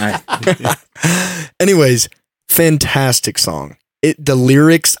point. anyways, fantastic song. The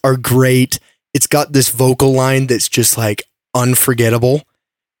lyrics are great. It's got this vocal line that's just like unforgettable.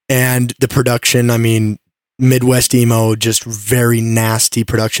 And the production, I mean, Midwest emo, just very nasty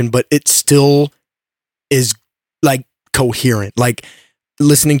production, but it still is like coherent. Like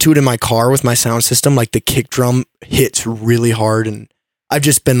listening to it in my car with my sound system, like the kick drum hits really hard. And I've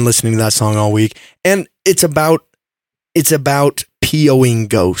just been listening to that song all week. And it's about POing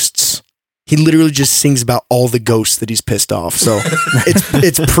ghosts. He literally just sings about all the ghosts that he's pissed off. So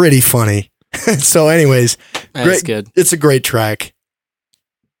it's pretty funny. So anyways, That's good. It's a great track.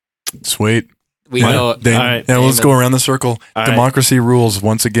 Sweet. We know. Then, All right. yeah, let's go around the circle. All right. Democracy rules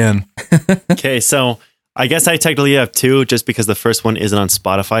once again. Okay, so I guess I technically have two, just because the first one isn't on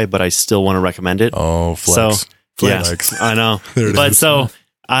Spotify, but I still want to recommend it. Oh, flex. So, yeah, I know. But so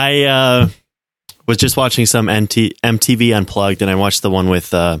I was just watching some MTV Unplugged, and I watched the one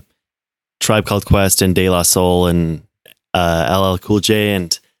with Tribe Called Quest and De La Soul and LL Cool J,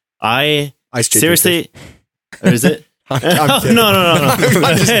 and I seriously, or is it? I'm No.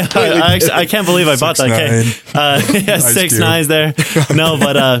 I can't believe I bought that. Okay. 6ix9ine's there. No,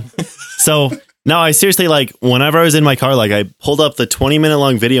 but so no, I seriously, like, whenever I was in my car, like, I pulled up the 20-minute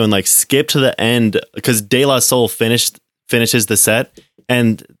long video and like skipped to the end because De La Soul finishes the set,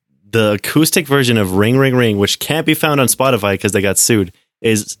 and the acoustic version of Ring Ring Ring, which can't be found on Spotify because they got sued,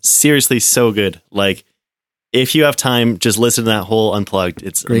 is seriously so good. Like, if you have time, just listen to that whole Unplugged.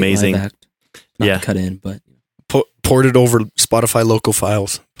 It's Great amazing. live act. Not Yeah. to cut in, but Port it over Spotify local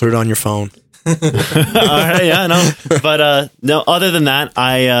files. Put it on your phone. All right, yeah, no, but no. Other than that,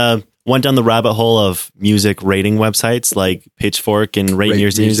 I went down the rabbit hole of music rating websites like Pitchfork and Rate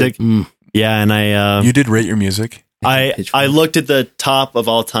Your Music. Yeah, and I You did rate your music. I looked at the top of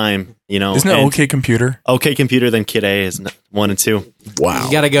all time. You know, Isn't that and OK Computer? OK Computer, then Kid A is 1 and 2. Wow.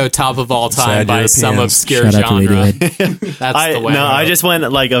 You got to go top of all time Sad by some Europeans. obscure shout out to genre. Radiohead. That's the way. I just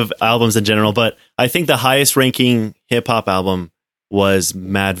went like of albums in general, but I think the highest ranking hip hop album was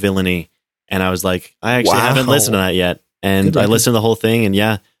Mad Villainy, and I was like, I actually haven't listened to that yet, and I listened to the whole thing, and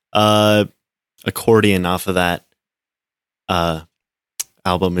yeah, Accordion off of that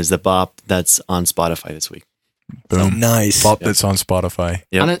album is the bop that's on Spotify this week. Boom. Nice. Bop that's on Spotify.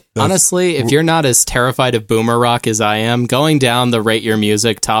 Yep. Honestly, if you're not as terrified of boomer rock as I am, going down the Rate Your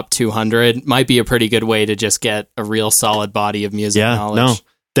Music top 200 might be a pretty good way to just get a real solid body of music knowledge. No,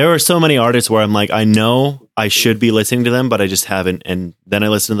 there are so many artists where I'm like, I know I should be listening to them, but I just haven't. And then I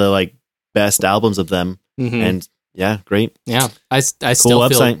listen to the like best albums of them, and yeah, great. Yeah, I still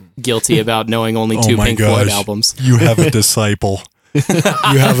feel guilty about knowing only two my Pink Floyd gosh. albums. You have a disciple. You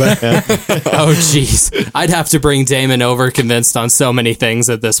have a Oh, jeez. I'd have to bring Damon over convinced on so many things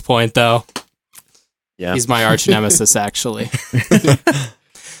at this point, though. Yeah, He's my arch nemesis, actually.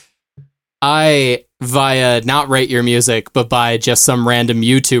 I, via not Rate Your Music, but by just some random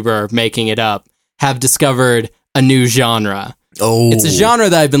YouTuber making it up, have discovered a new genre. Oh. It's a genre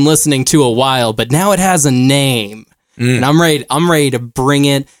that I've been listening to a while, but now it has a name. And I'm ready to bring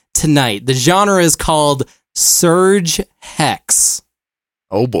it tonight. The genre is called Surge Hex.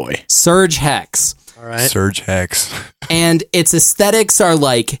 Oh boy. Surge Hex. All right. Surge Hex. And its aesthetics are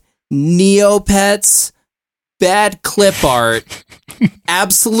like Neopets, bad clip art,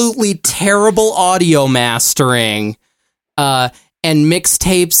 absolutely terrible audio mastering, and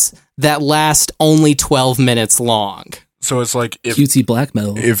mixtapes that last only 12 minutes long. So it's like if cutesy black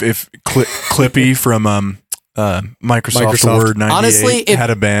metal. Clippy from Microsoft Word 98 Honestly, had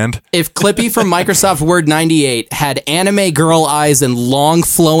a band. If Clippy from Microsoft Word 98 had anime girl eyes and long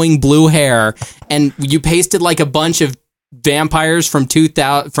flowing blue hair, and you pasted like a bunch of vampires from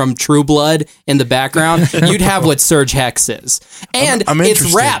True Blood in the background, you'd have what Surge Hex is. And I'm it's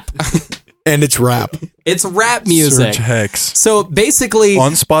interested. rap. And it's rap. It's rap music. Surge Hex. So basically,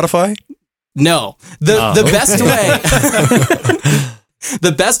 On Spotify? no. The best way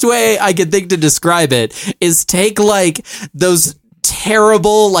the best way I could think to describe it is take like those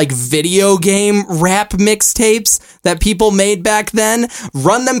terrible like video game rap mixtapes that people made back then,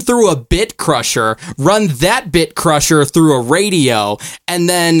 run them through a bit crusher, run that bit crusher through a radio, and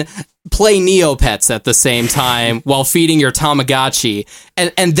then play Neopets at the same time while feeding your Tamagotchi,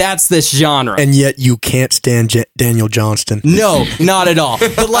 and that's this genre. And yet you can't stand Daniel Johnston. No, not at all.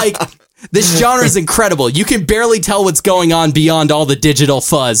 But like, this genre is incredible. You can barely tell what's going on beyond all the digital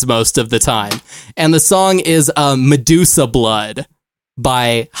fuzz most of the time. And the song is Medusa Blood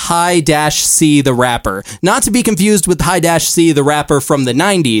by High-C the rapper. Not to be confused with High-C the rapper from the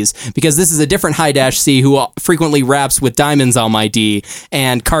 90s, because this is a different High-C who frequently raps with Diamonds on My D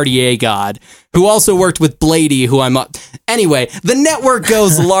and Cartier God, who also worked with Blady, who I'm... Anyway, the network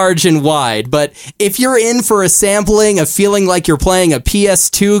goes large and wide, but if you're in for a sampling of feeling like you're playing a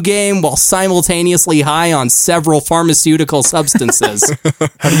PS2 game while simultaneously high on several pharmaceutical substances...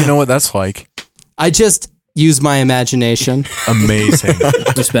 How do you know what that's like? I just... use my imagination. Amazing.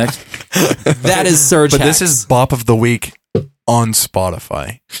 Respect. That is Surge But Hex. this is Bop of the Week on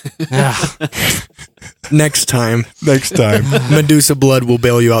Spotify. Next time, Next. Medusa Blood will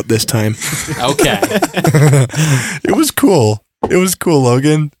bail you out this time. Okay. It was cool. It was cool,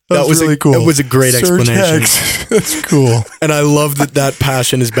 Logan. That was really cool. It was a great Surge explanation. Hex. That's cool. And I love that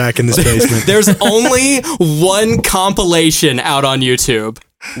passion is back in this basement. There's only one compilation out on YouTube.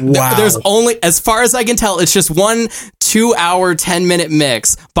 Wow. There's only, as far as I can tell, it's just 1 2-hour, 10-minute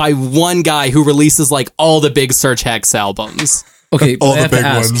mix by one guy who releases like all the big Surge Hex albums. Okay, All I the have to big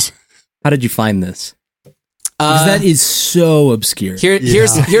ask, ones. how did you find this? Because that is so obscure.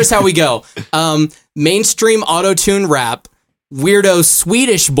 Here's how we go. Mainstream autotune rap, weirdo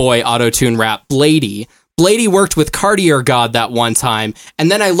Swedish boy autotune rap, Blady. Blady worked with Cartier God that one time,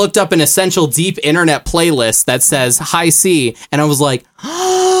 and then I looked up an essential deep internet playlist that says High-C, and I was like,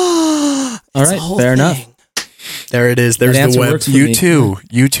 All right, fair enough. There it is. There's That the answer web. works for me.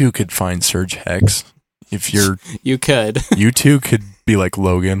 You too could find Surge Hex. If you're, you could. you too could be like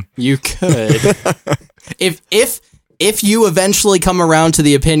Logan. You could. If you eventually come around to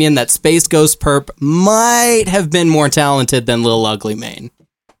the opinion that Space Ghost Perp might have been more talented than Lil Ugly Mane.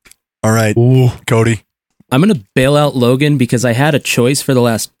 All right, Kody. I'm going to bail out Logan because I had a choice for the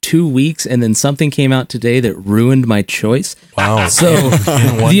last 2 weeks, and then something came out today that ruined my choice. Wow. So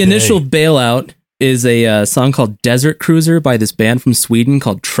the initial bailout is a song called Desert Cruiser by this band from Sweden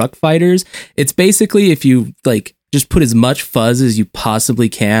called Truck Fighters. It's basically if you like just put as much fuzz as you possibly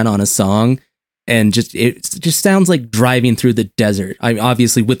can on a song, and it just sounds like driving through the desert.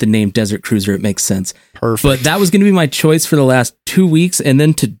 Obviously with the name Desert Cruiser, it makes sense. Perfect. But that was going to be my choice for the last 2 weeks, and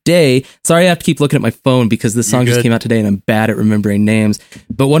then today, sorry I have to keep looking at my phone because this song just came out today and I'm bad at remembering names.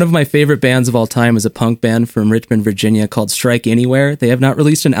 But one of my favorite bands of all time is a punk band from Richmond, Virginia called Strike Anywhere. They have not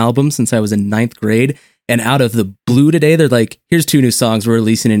released an album since I was in 9th grade, and out of the blue today, they're like, here's 2 new songs, we're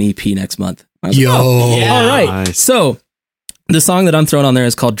releasing an EP next month. I was like, oh, Yeah. all right. Nice. So the song that I'm throwing on there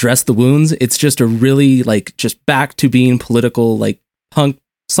is called Dress the Wounds. It's just a really like just back to being political, like punk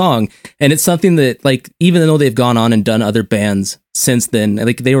song. And it's something that like, even though they've gone on and done other bands since then,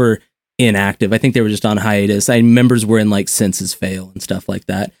 like they were inactive. I think they were just on hiatus. Members were in like Senses Fail and stuff like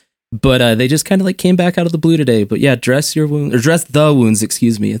that. But they just kind of like came back out of the blue today. But yeah, Dress the Wounds,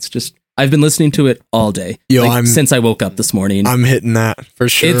 excuse me. It's just, I've been listening to it all day. Yo, since I woke up this morning. I'm hitting that for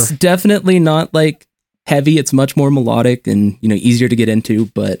sure. It's definitely not like heavy. It's much more melodic and, easier to get into.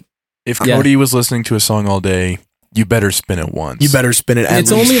 But If Kody was listening to a song all day, you better spin it once. You better spin it.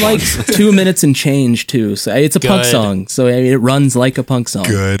 it's only like 2 minutes and change too. So it's a punk Good. song. So it runs like a punk song.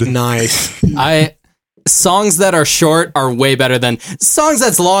 Good. nice. Songs that are short are way better than songs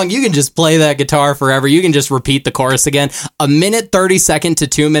that's long. You can just play that guitar forever. You can just repeat the chorus again. A 1:30 to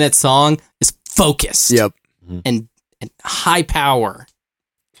 2 minute song is focused. Yep. And high power.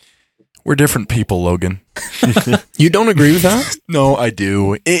 We're different people, Logan. You don't agree with that? No, I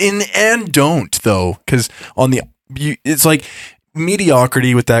do. And don't though, because it's like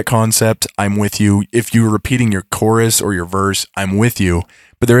mediocrity with that concept. I'm with you. If you're repeating your chorus or your verse, I'm with you.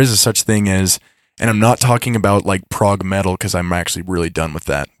 But there is a such thing as, and I'm not talking about like prog metal because I'm actually really done with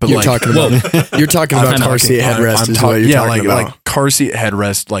that. But You're talking about car seat headrest. Is what you're talking about. Like car seat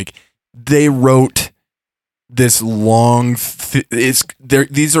headrest. Like they wrote this long.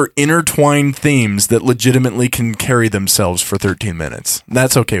 These are intertwined themes that legitimately can carry themselves for 13 minutes.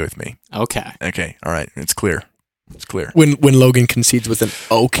 That's okay with me. Okay. Okay. All right. It's clear. It's clear. When Logan concedes with an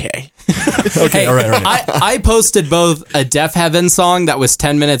okay. Okay. Hey, all right. I posted both a Deaf Heaven song that was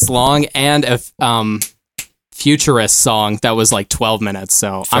 10 minutes long and a Futurist song that was like 12 minutes.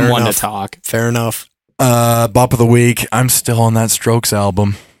 So I'm one to talk. Fair enough. Bop of the week. I'm still on that Strokes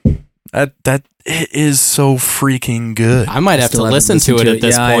album. That it is so freaking good. I might have to listen to it at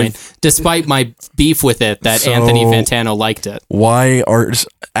this point, despite my beef with it that Anthony Fantano liked it. Why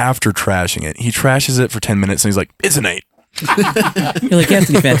after trashing it, he trashes it for 10 minutes and he's like, it's an 8. You're like,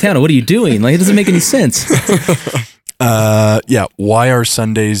 Anthony Fantano, what are you doing? Like, it doesn't make any sense. Yeah. Why are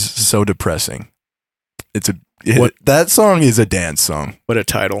Sundays so depressing? That song is a dance song. What a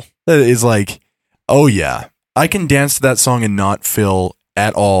title. That is like, oh yeah, I can dance to that song and not feel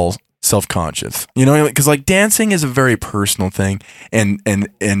at all self-conscious. You know, because like dancing is a very personal thing, and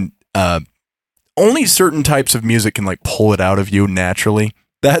only certain types of music can like pull it out of you naturally.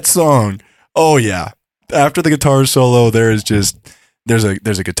 That song, oh yeah. After the guitar solo, there's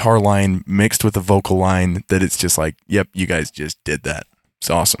a guitar line mixed with a vocal line that it's just like, yep, you guys just did that. It's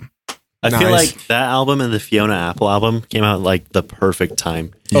awesome. I feel Nice. like that album and the Fiona Apple album came out like the perfect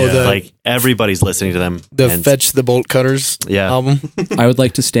time. Oh, the- like everybody's listening to them. The and- Fetch the Bolt Cutters album. I would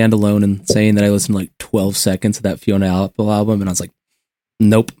like to stand alone in saying that I listened to like 12 seconds of that Fiona Apple album, and I was like,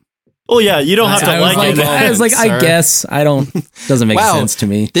 nope. Oh yeah, you don't have to like it. I was like, I guess I don't. Doesn't make Wow. sense to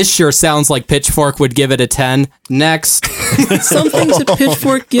me. This sure sounds like Pitchfork would give it a 10. Next. Some things that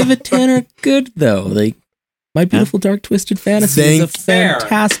Pitchfork give a 10 are good though. Like My Beautiful Dark Twisted Fantasy is a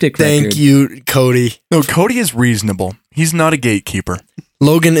fantastic record. Thank you, Kody. No, Kody is reasonable. He's not a gatekeeper.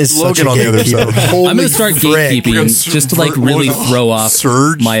 Logan is such a Logan on the other gatekeeper. side. Holy I'm going to start frick. gatekeeping just to like really throw off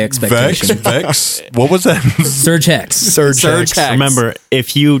Surge, my expectations. Vex. What was that? Surge Hex. Surge Hex. Hex. Remember,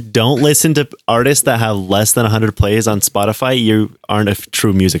 if you don't listen to artists that have less than 100 plays on Spotify, you aren't a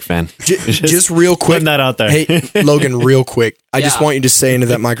true music fan. Just real quick. Putting that out there. Hey, Logan, real quick. I just Yeah. want you to say into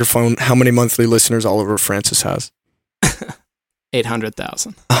that microphone how many monthly listeners Oliver Francis has.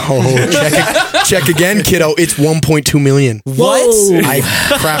 800,000. Oh, check again, kiddo. It's 1.2 million. What? I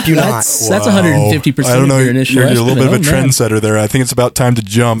crap you not. That's 150% I don't know. of your initial You're a little bit of a estimate. Oh, man. trendsetter there. I think it's about time to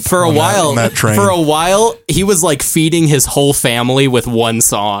jump For a on while, on that train. for a while, he was like feeding his whole family with one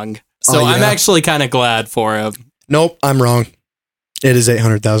song. So Oh, yeah. I'm actually kind of glad for him. Nope, I'm wrong. It is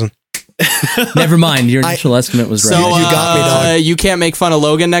 800,000. Never mind. Your initial estimate was right. So You got me, dog. You can't make fun of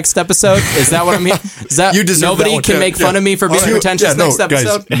Logan next episode. Is that what I'm hearing? Is that You deserve nobody that one. can make fun of me for being pretentious next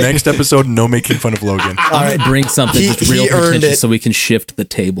episode? Guys, next episode, no making fun of Logan. I'm going to bring something He- just real he earned pretentious it. so we can shift the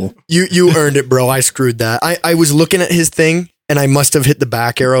table. You earned it, bro. I screwed that. I was looking at his thing, and I must have hit the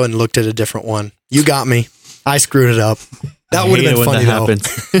back arrow and looked at a different one. You got me. I screwed it up. That would have been funny,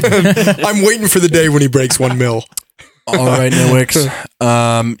 though. I'm waiting for the day when he breaks 1 mil. All right,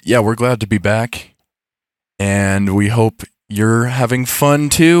 NTWIC. Yeah, we're glad to be back. And we hope you're having fun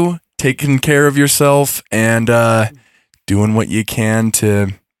too, taking care of yourself, and doing what you can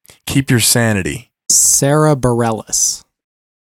to keep your sanity. Sarah Bareilles.